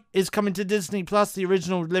Small Light is coming to Disney Plus. The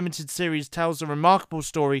original limited series tells the remarkable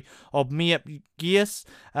story of Mia Gies,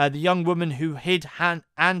 the young woman who hid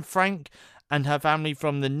Anne Frank and her family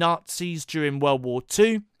from the Nazis during World War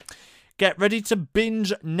II. Get ready to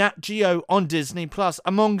binge Nat Geo on Disney Plus.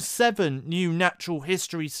 Among 7 new natural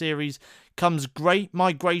history series comes Great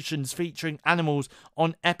Migrations, featuring animals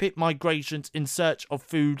on epic migrations in search of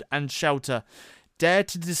food and shelter. Dare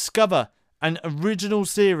to discover, an original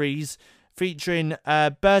series featuring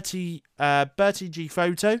Bertie G.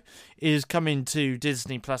 Photo, is coming to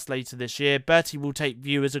Disney Plus later this year. Bertie will take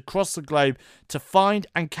viewers across the globe to find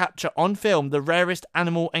and capture on film the rarest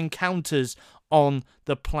animal encounters on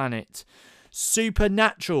the planet.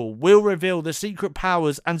 Supernatural will reveal the secret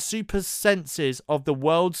powers and super senses of the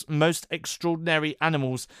world's most extraordinary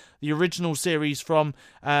animals. The original series from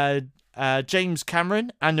James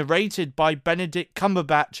Cameron and narrated by Benedict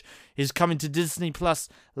Cumberbatch is coming to Disney Plus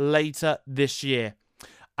later this year.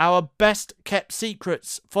 Our best kept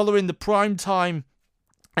secrets, following the primetime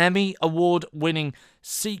Emmy Award winning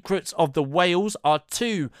Secrets of the Whales, are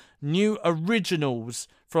 2 new originals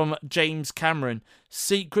from James Cameron.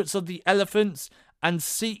 Secrets of the Elephants and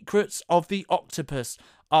Secrets of the Octopus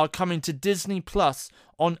are coming to Disney Plus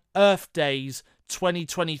on Earth Days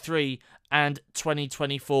 2023 and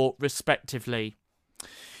 2024 respectively.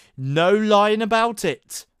 No Lying About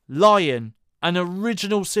It. Lion, an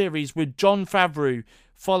original series with Jon Favreau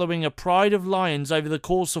following a pride of lions over the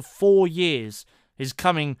course of 4 years, is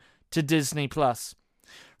coming to Disney Plus.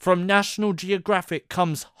 From National Geographic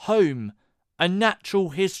comes Home, a natural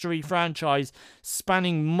history franchise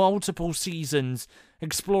spanning multiple seasons,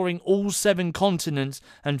 exploring all 7 continents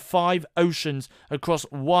and 5 oceans across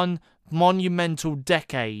 1 monumental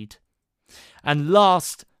decade. And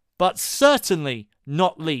last, but certainly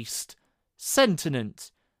not least,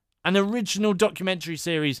 Sentient, an original documentary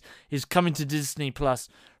series, is coming to Disney Plus.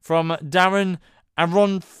 From Darren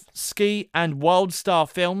Aronofsky and Wildstar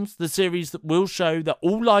Films, the series that will show that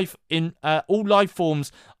all life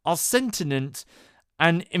forms are sentient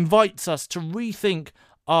and invites us to rethink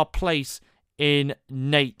our place in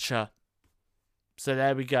nature. So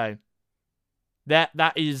there we go.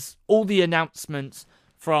 That is all the announcements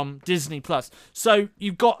from Disney Plus. So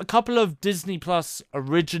you've got a couple of Disney Plus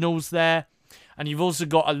originals there, and you've also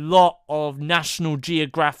got a lot of National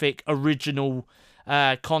Geographic original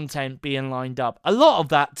content being lined up. A lot of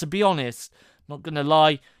that, to be honest, not gonna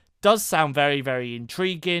lie, does sound very, very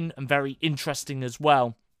intriguing and very interesting as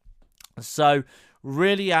well. So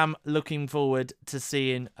really am looking forward to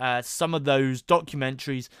seeing some of those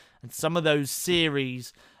documentaries and some of those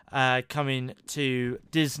series coming to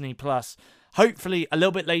Disney Plus. Hopefully a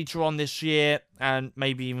little bit later on this year, and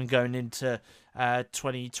maybe even going into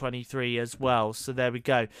 2023 as well. So there we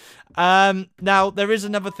go. Now, there is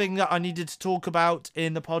another thing that I needed to talk about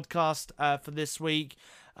in the podcast for this week.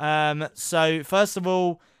 So first of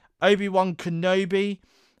all, Obi-Wan Kenobi.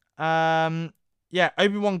 Obi-Wan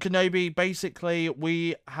Kenobi, basically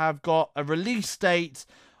we have got a release date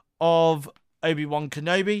of Obi-Wan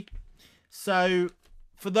Kenobi. So,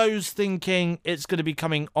 for those thinking it's going to be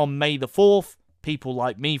coming on May the 4th, people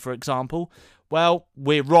like me, for example, well,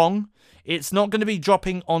 we're wrong. It's not going to be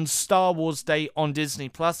dropping on Star Wars Day on Disney+.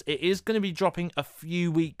 It is going to be dropping a few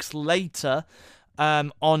weeks later,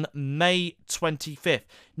 on May 25th.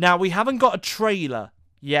 Now, we haven't got a trailer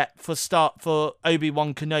yet for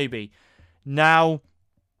Obi-Wan Kenobi. Now,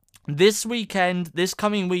 this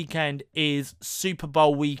coming weekend is Super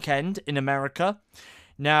Bowl weekend in America.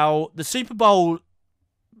 Now, the Super Bowl,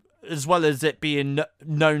 as well as it being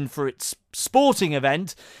known for its sporting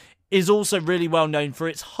event, is also really well known for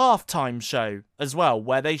its halftime show as well,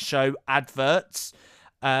 where they show adverts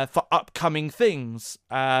for upcoming things.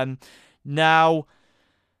 Now,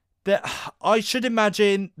 I should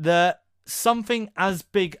imagine that something as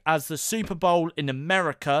big as the Super Bowl in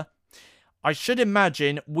America, I should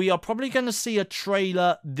imagine we are probably going to see a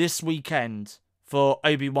trailer this weekend for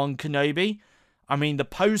Obi-Wan Kenobi. I mean, the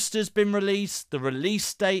poster's been released, the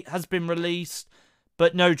release date has been released,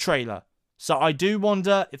 but no trailer. So I do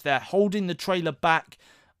wonder if they're holding the trailer back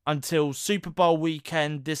until Super Bowl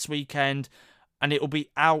weekend this weekend, and it will be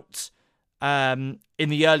out in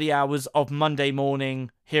the early hours of Monday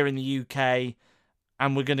morning here in the UK,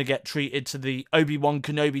 and we're going to get treated to the Obi-Wan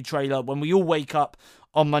Kenobi trailer when we all wake up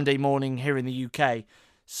on Monday morning here in the UK.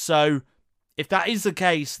 So if that is the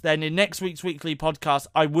case, then in next week's weekly podcast,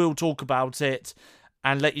 I will talk about it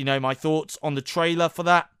and let you know my thoughts on the trailer for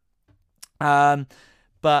that.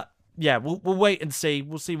 But yeah, we'll wait and see.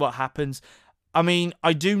 We'll see what happens. I mean,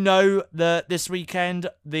 I do know that this weekend,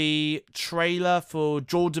 the trailer for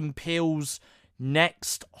Jordan Peele's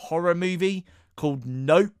next horror movie called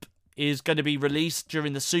Nope is going to be released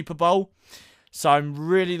during the Super Bowl. So I'm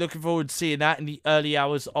really looking forward to seeing that in the early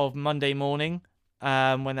hours of Monday morning,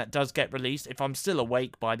 when that does get released. If I'm still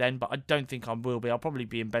awake by then, but I don't think I will be. I'll probably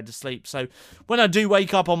be in bed asleep. So when I do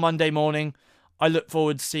wake up on Monday morning, I look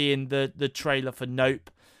forward to seeing the trailer for Nope.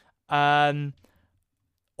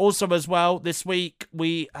 Also as well, this week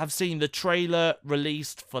we have seen the trailer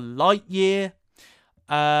released for Lightyear.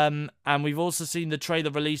 And we've also seen the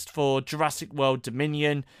trailer released for Jurassic World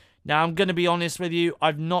Dominion. Now, I'm going to be honest with you,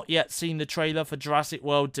 I've not yet seen the trailer for Jurassic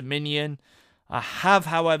World Dominion. I have,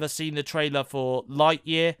 however, seen the trailer for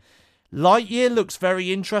Lightyear. Lightyear looks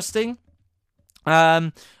very interesting.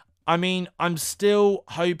 I mean, I'm still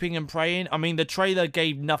hoping and praying. I mean, the trailer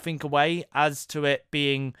gave nothing away as to it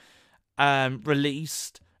being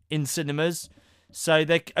released in cinemas. So,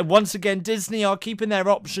 once again, Disney are keeping their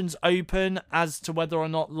options open as to whether or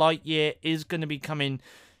not Lightyear is going to be coming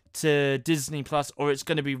to Disney Plus, or it's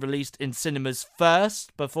going to be released in cinemas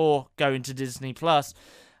first before going to Disney Plus.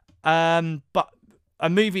 But a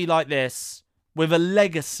movie like this, with a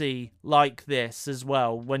legacy like this as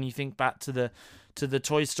well, when you think back to the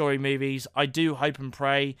Toy Story movies, I do hope and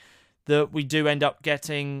pray that we do end up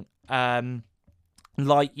getting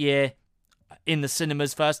Lightyear in the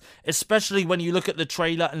cinemas first, especially when you look at the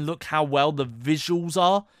trailer and look how well the visuals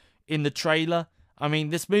are in the trailer. I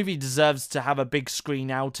mean, this movie deserves to have a big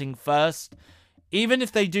screen outing first. Even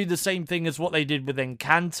if they do the same thing as what they did with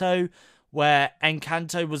Encanto, where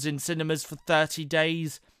Encanto was in cinemas for 30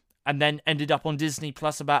 days and then ended up on Disney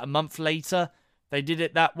Plus about a month later. They did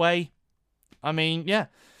it that way. I mean, yeah,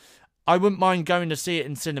 I wouldn't mind going to see it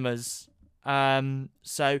in cinemas.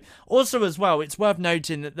 So, also as well, it's worth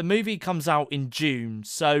noting that the movie comes out in June.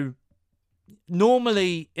 So,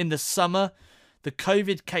 normally in the summer, the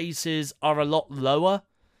COVID cases are a lot lower.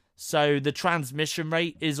 So, the transmission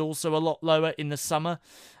rate is also a lot lower in the summer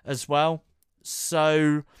as well.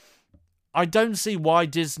 So, I don't see why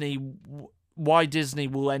Disney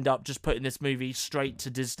will end up just putting this movie straight to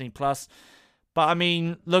Disney Plus. But I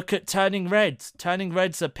mean, look at Turning Red. Turning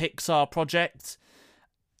Red's a Pixar project.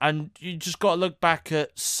 And you just got to look back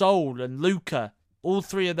at Soul and Luca. All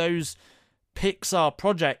three of those Pixar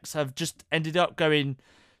projects have just ended up going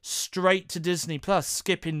straight to Disney Plus,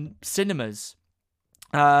 skipping cinemas.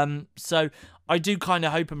 So I do kind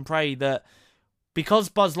of hope and pray that because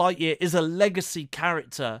Buzz Lightyear is a legacy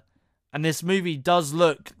character, and this movie does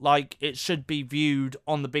look like it should be viewed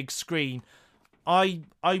on the big screen, I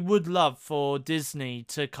would love for Disney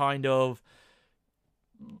to kind of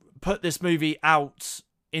put this movie out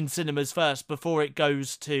in cinemas first before it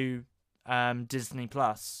goes to Disney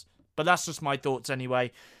Plus. But that's just my thoughts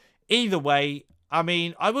anyway. Either way, I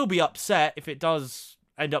mean, I will be upset if it does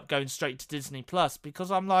end up going straight to Disney Plus,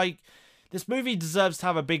 because I'm like, this movie deserves to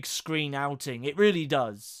have a big screen outing. It really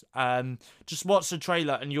does. Just watch the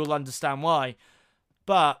trailer and you'll understand why.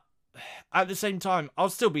 But at the same time, I'll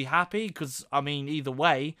still be happy because, I mean, either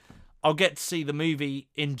way, I'll get to see the movie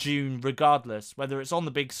in June regardless, whether it's on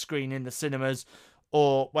the big screen in the cinemas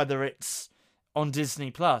or whether it's on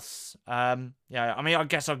Disney Plus. Yeah, I mean, I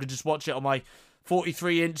guess I could just watch it on my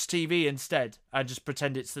 43-inch TV instead and just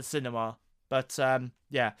pretend it's the cinema. But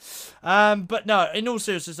yeah, but no, in all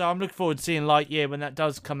seriousness, I'm looking forward to seeing Lightyear when that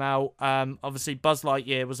does come out. Obviously, Buzz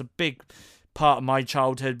Lightyear was a big part of my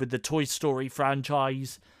childhood with the Toy Story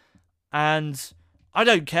franchise, and I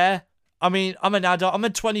don't care. I mean, I'm an adult. I'm a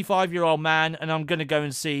 25-year-old man, and I'm gonna go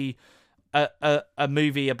and see a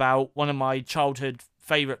movie about one of my childhood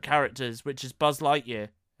favorite characters, which is Buzz Lightyear.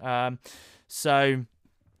 So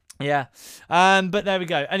yeah, but there we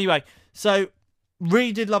go. Anyway, so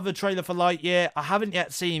really did love the trailer for Lightyear. I haven't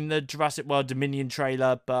yet seen the Jurassic World Dominion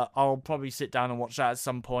trailer, but I'll probably sit down and watch that at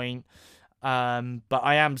some point. But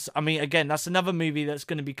I mean, again, that's another movie that's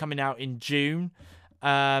going to be coming out in June.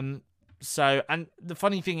 So, and the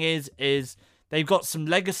funny thing is they've got some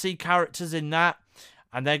legacy characters in that,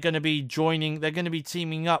 and they're going to be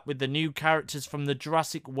teaming up with the new characters from the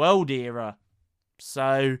Jurassic World era.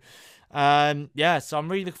 So, yeah, so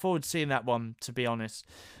I'm really looking forward to seeing that one, to be honest.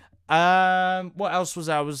 What else was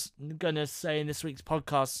I was going to say in this week's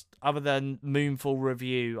podcast other than Moonfall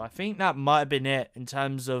review? I think that might have been it in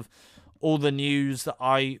terms of all the news that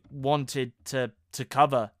I wanted to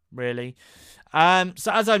cover, really.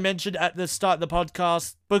 So as I mentioned at the start of the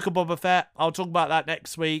podcast, Book of Boba Fett, I'll talk about that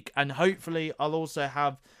next week, and hopefully I'll also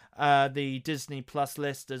have the Disney Plus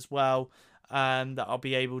list as well, that I'll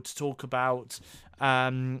be able to talk about.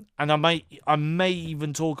 And I may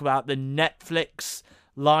even talk about the Netflix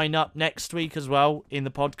lineup next week as well in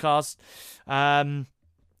the podcast.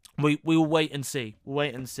 We will wait and see. We'll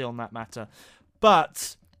wait and see on that matter.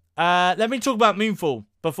 But let me talk about Moonfall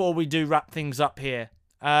before we do wrap things up here.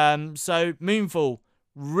 So Moonfall,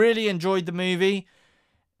 really enjoyed the movie.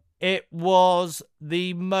 It was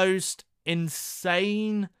the most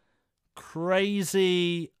insane,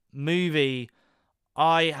 crazy movie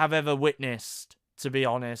I have ever witnessed, to be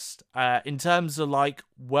honest. In terms of like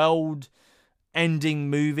world-ending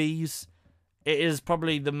movies, it is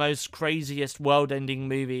probably the most craziest world-ending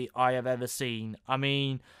movie I have ever seen. I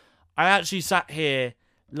mean, I actually sat here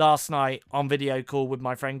last night on video call with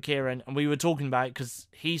my friend Kieran, and we were talking about it because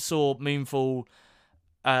he saw Moonfall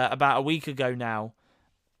about a week ago now,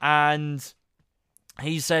 and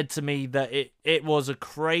he said to me that it was a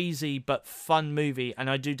crazy but fun movie, and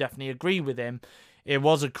I do definitely agree with him. It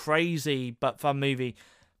was a crazy but fun movie,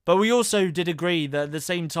 but we also did agree that at the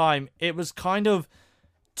same time it was kind of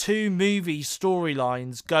two movie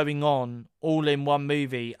storylines going on all in one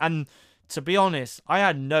movie. And to be honest, I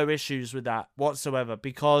had no issues with that whatsoever,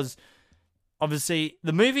 because obviously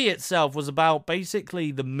the movie itself was about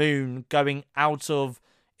basically the moon going out of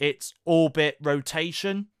its orbit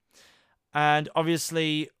rotation, and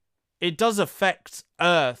obviously it does affect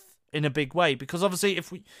Earth in a big way, because obviously if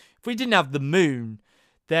we didn't have the moon,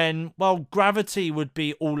 then, well, gravity would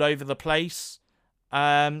be all over the place.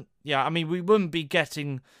 Yeah, I mean, we wouldn't be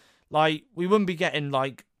getting like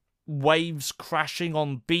waves crashing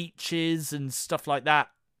on beaches and stuff like that.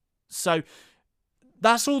 So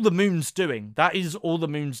that's all the moon's doing. That is all the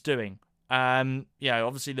moon's doing. Yeah,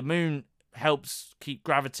 obviously the moon helps keep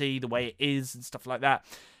gravity the way it is and stuff like that.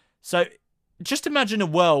 So just imagine a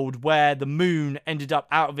world where the moon ended up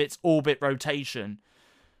out of its orbit rotation.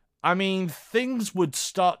 I mean, things would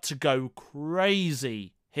start to go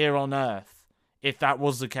crazy here on Earth if that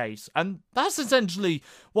was the case. And that's essentially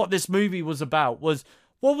what this movie was about, was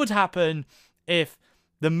what would happen if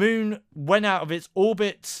the moon went out of its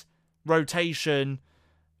orbit rotation?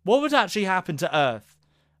 What would actually happen to Earth?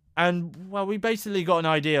 And, well, we basically got an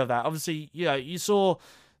idea of that. Obviously, you know, you saw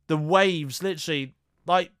the waves literally,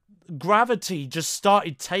 like, gravity just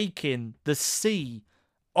started taking the sea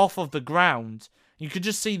off of the ground. You could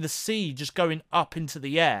just see the sea just going up into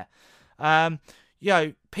the air. You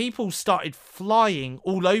know, people started flying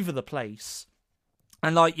all over the place.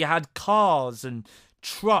 And, like, you had cars and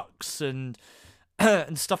trucks and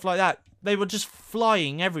and stuff like that. They were just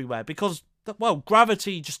flying everywhere because, well,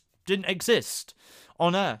 gravity just didn't exist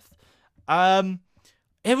on Earth.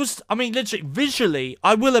 It was, I mean, literally, visually,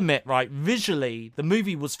 I will admit, right, visually, the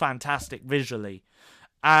movie was fantastic visually.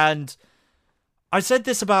 And I said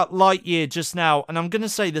this about Lightyear just now, and I'm going to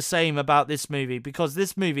say the same about this movie, because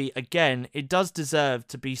this movie, again, it does deserve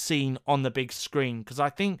to be seen on the big screen, because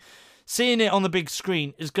I think seeing it on the big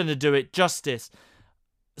screen is going to do it justice.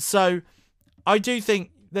 So, I do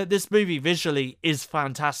think that this movie visually is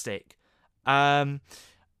fantastic. And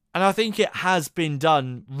I think it has been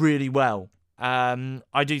done really well.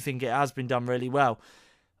 I do think it has been done really well.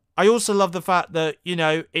 I also love the fact that, you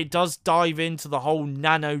know, it does dive into the whole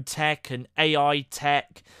nanotech and AI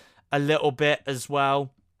tech a little bit as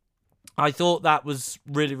well. I thought that was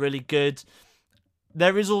really, really good.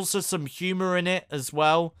 There is also some humour in it as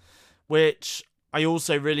well, which I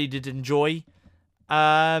also really did enjoy.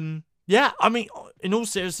 Yeah, I mean, in all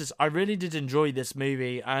seriousness, I really did enjoy this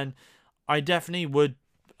movie, and I definitely would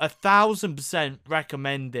 1,000%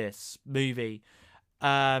 recommend this movie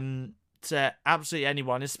to absolutely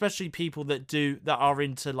anyone, especially people that are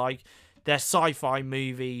into like their sci-fi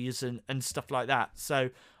movies and stuff like that. So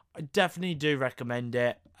I definitely do recommend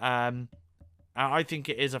it. I think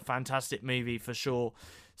it is a fantastic movie for sure.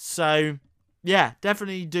 So yeah,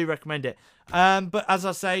 definitely do recommend it. But as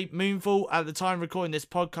I say, Moonfall, at the time recording this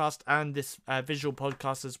podcast and this visual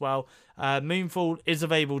podcast as well, Moonfall is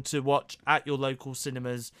available to watch at your local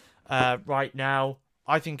cinemas right now.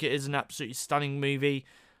 I think it is an absolutely stunning movie.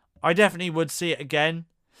 I definitely would see it again.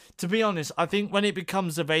 To be honest, I think when it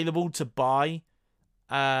becomes available to buy,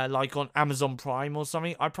 like on Amazon Prime or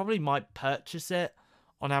something, I probably might purchase it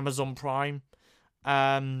on Amazon Prime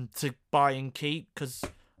to buy and keep, because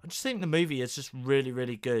I just think the movie is just really,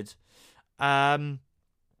 really good. And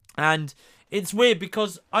it's weird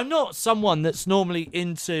because I'm not someone that's normally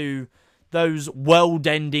into those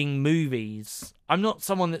world-ending movies. I'm not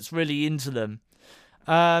someone that's really into them.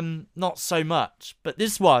 Not so much. But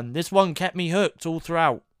this one kept me hooked all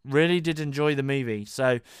throughout. Really did enjoy the movie.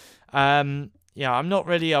 So, yeah, I'm not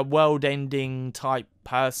really a world-ending type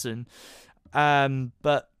person.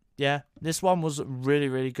 But yeah, this one was a really,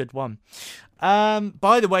 really good one.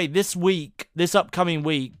 By the way, this upcoming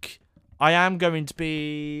week, I am going to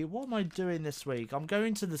be... What am I doing this week? I'm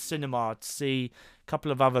going to the cinema to see a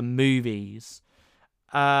couple of other movies.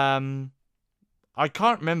 I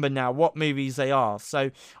can't remember now what movies they are.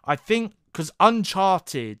 So I think, because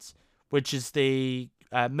Uncharted, which is the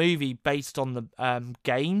movie based on the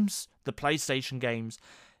games, the PlayStation games,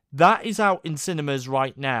 that is out in cinemas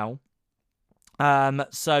right now.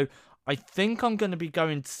 So I think I'm going to be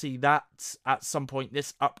going to see that at some point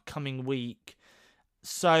this upcoming week.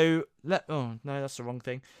 So, oh, no, that's the wrong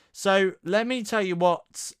thing. So, let me tell you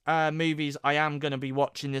what movies I am going to be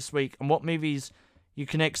watching this week and what movies you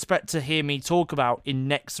can expect to hear me talk about in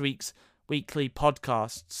next week's weekly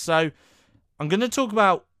podcast. So, I'm going to talk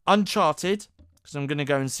about Uncharted, because I'm going to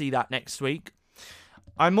go and see that next week.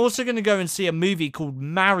 I'm also going to go and see a movie called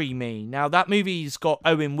Marry Me. Now, that movie's got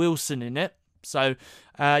Owen Wilson in it, so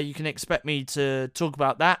you can expect me to talk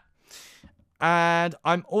about that. And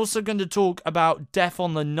I'm also going to talk about Death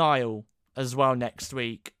on the Nile as well next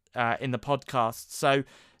week in the podcast. So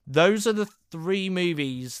those are the 3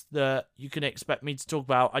 movies that you can expect me to talk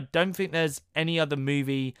about. I don't think there's any other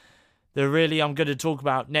movie that really I'm going to talk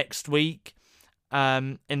about next week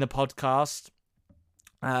in the podcast,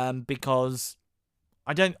 because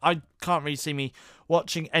I can't really see me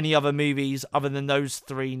watching any other movies other than those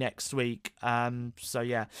 3 next week. So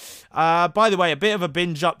yeah. By the way, a bit of a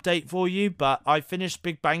binge update for you, but I finished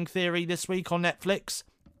Big Bang Theory this week on Netflix,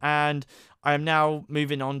 and I am now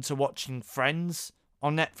moving on to watching Friends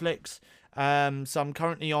on Netflix. So I'm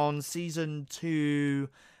currently on season 2,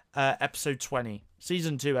 episode 20.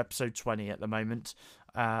 Season 2, episode 20 at the moment,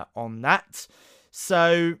 on that.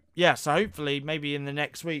 So, yeah, so hopefully, maybe in the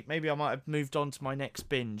next week, maybe I might have moved on to my next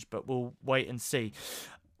binge, but we'll wait and see.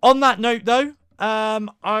 On that note, though,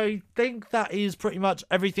 I think that is pretty much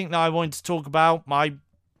everything that I wanted to talk about. My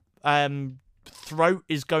throat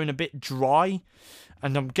is going a bit dry,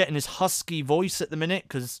 and I'm getting this husky voice at the minute,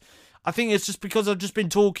 because I think it's just because I've just been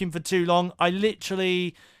talking for too long. I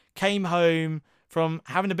literally came home from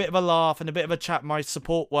having a bit of a laugh and a bit of a chat with my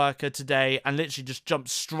support worker today, and literally just jumped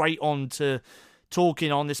straight on to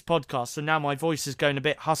talking on this podcast. So now my voice is going a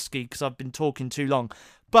bit husky because I've been talking too long.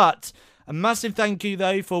 But a massive thank you,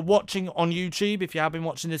 though, for watching on YouTube. If you have been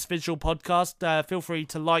watching this visual podcast, feel free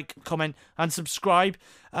to like, comment, and subscribe.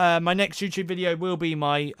 My next YouTube video will be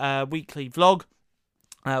my weekly vlog,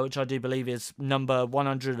 which I do believe is number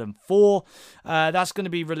 104. That's going to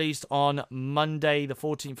be released on Monday, the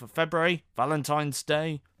 14th of February, Valentine's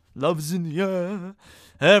Day. Love's in the air,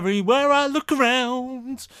 everywhere I look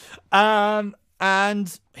around.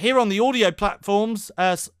 And here on the audio platforms,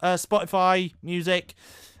 Spotify Music,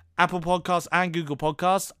 Apple Podcasts, and Google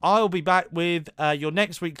Podcasts, I'll be back with your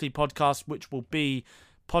next weekly podcast, which will be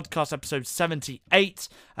podcast episode 78,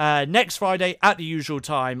 next Friday at the usual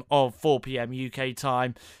time of 4 p.m. UK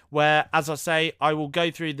time, where, as I say, I will go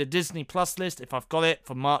through the Disney Plus list, if I've got it,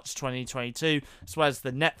 for March 2022, as well as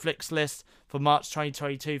the Netflix list for March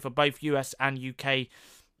 2022 for both US and UK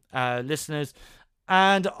listeners.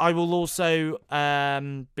 And I will also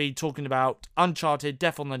be talking about Uncharted,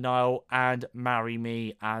 Death on the Nile, and Marry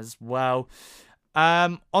Me as well.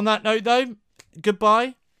 On that note, though,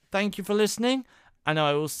 goodbye. Thank you for listening. and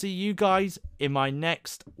I will see you guys in my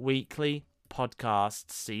next weekly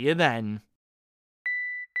podcast. See you then.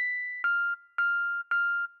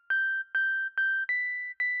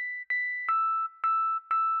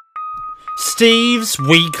 Steve's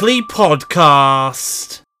Weekly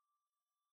Podcast.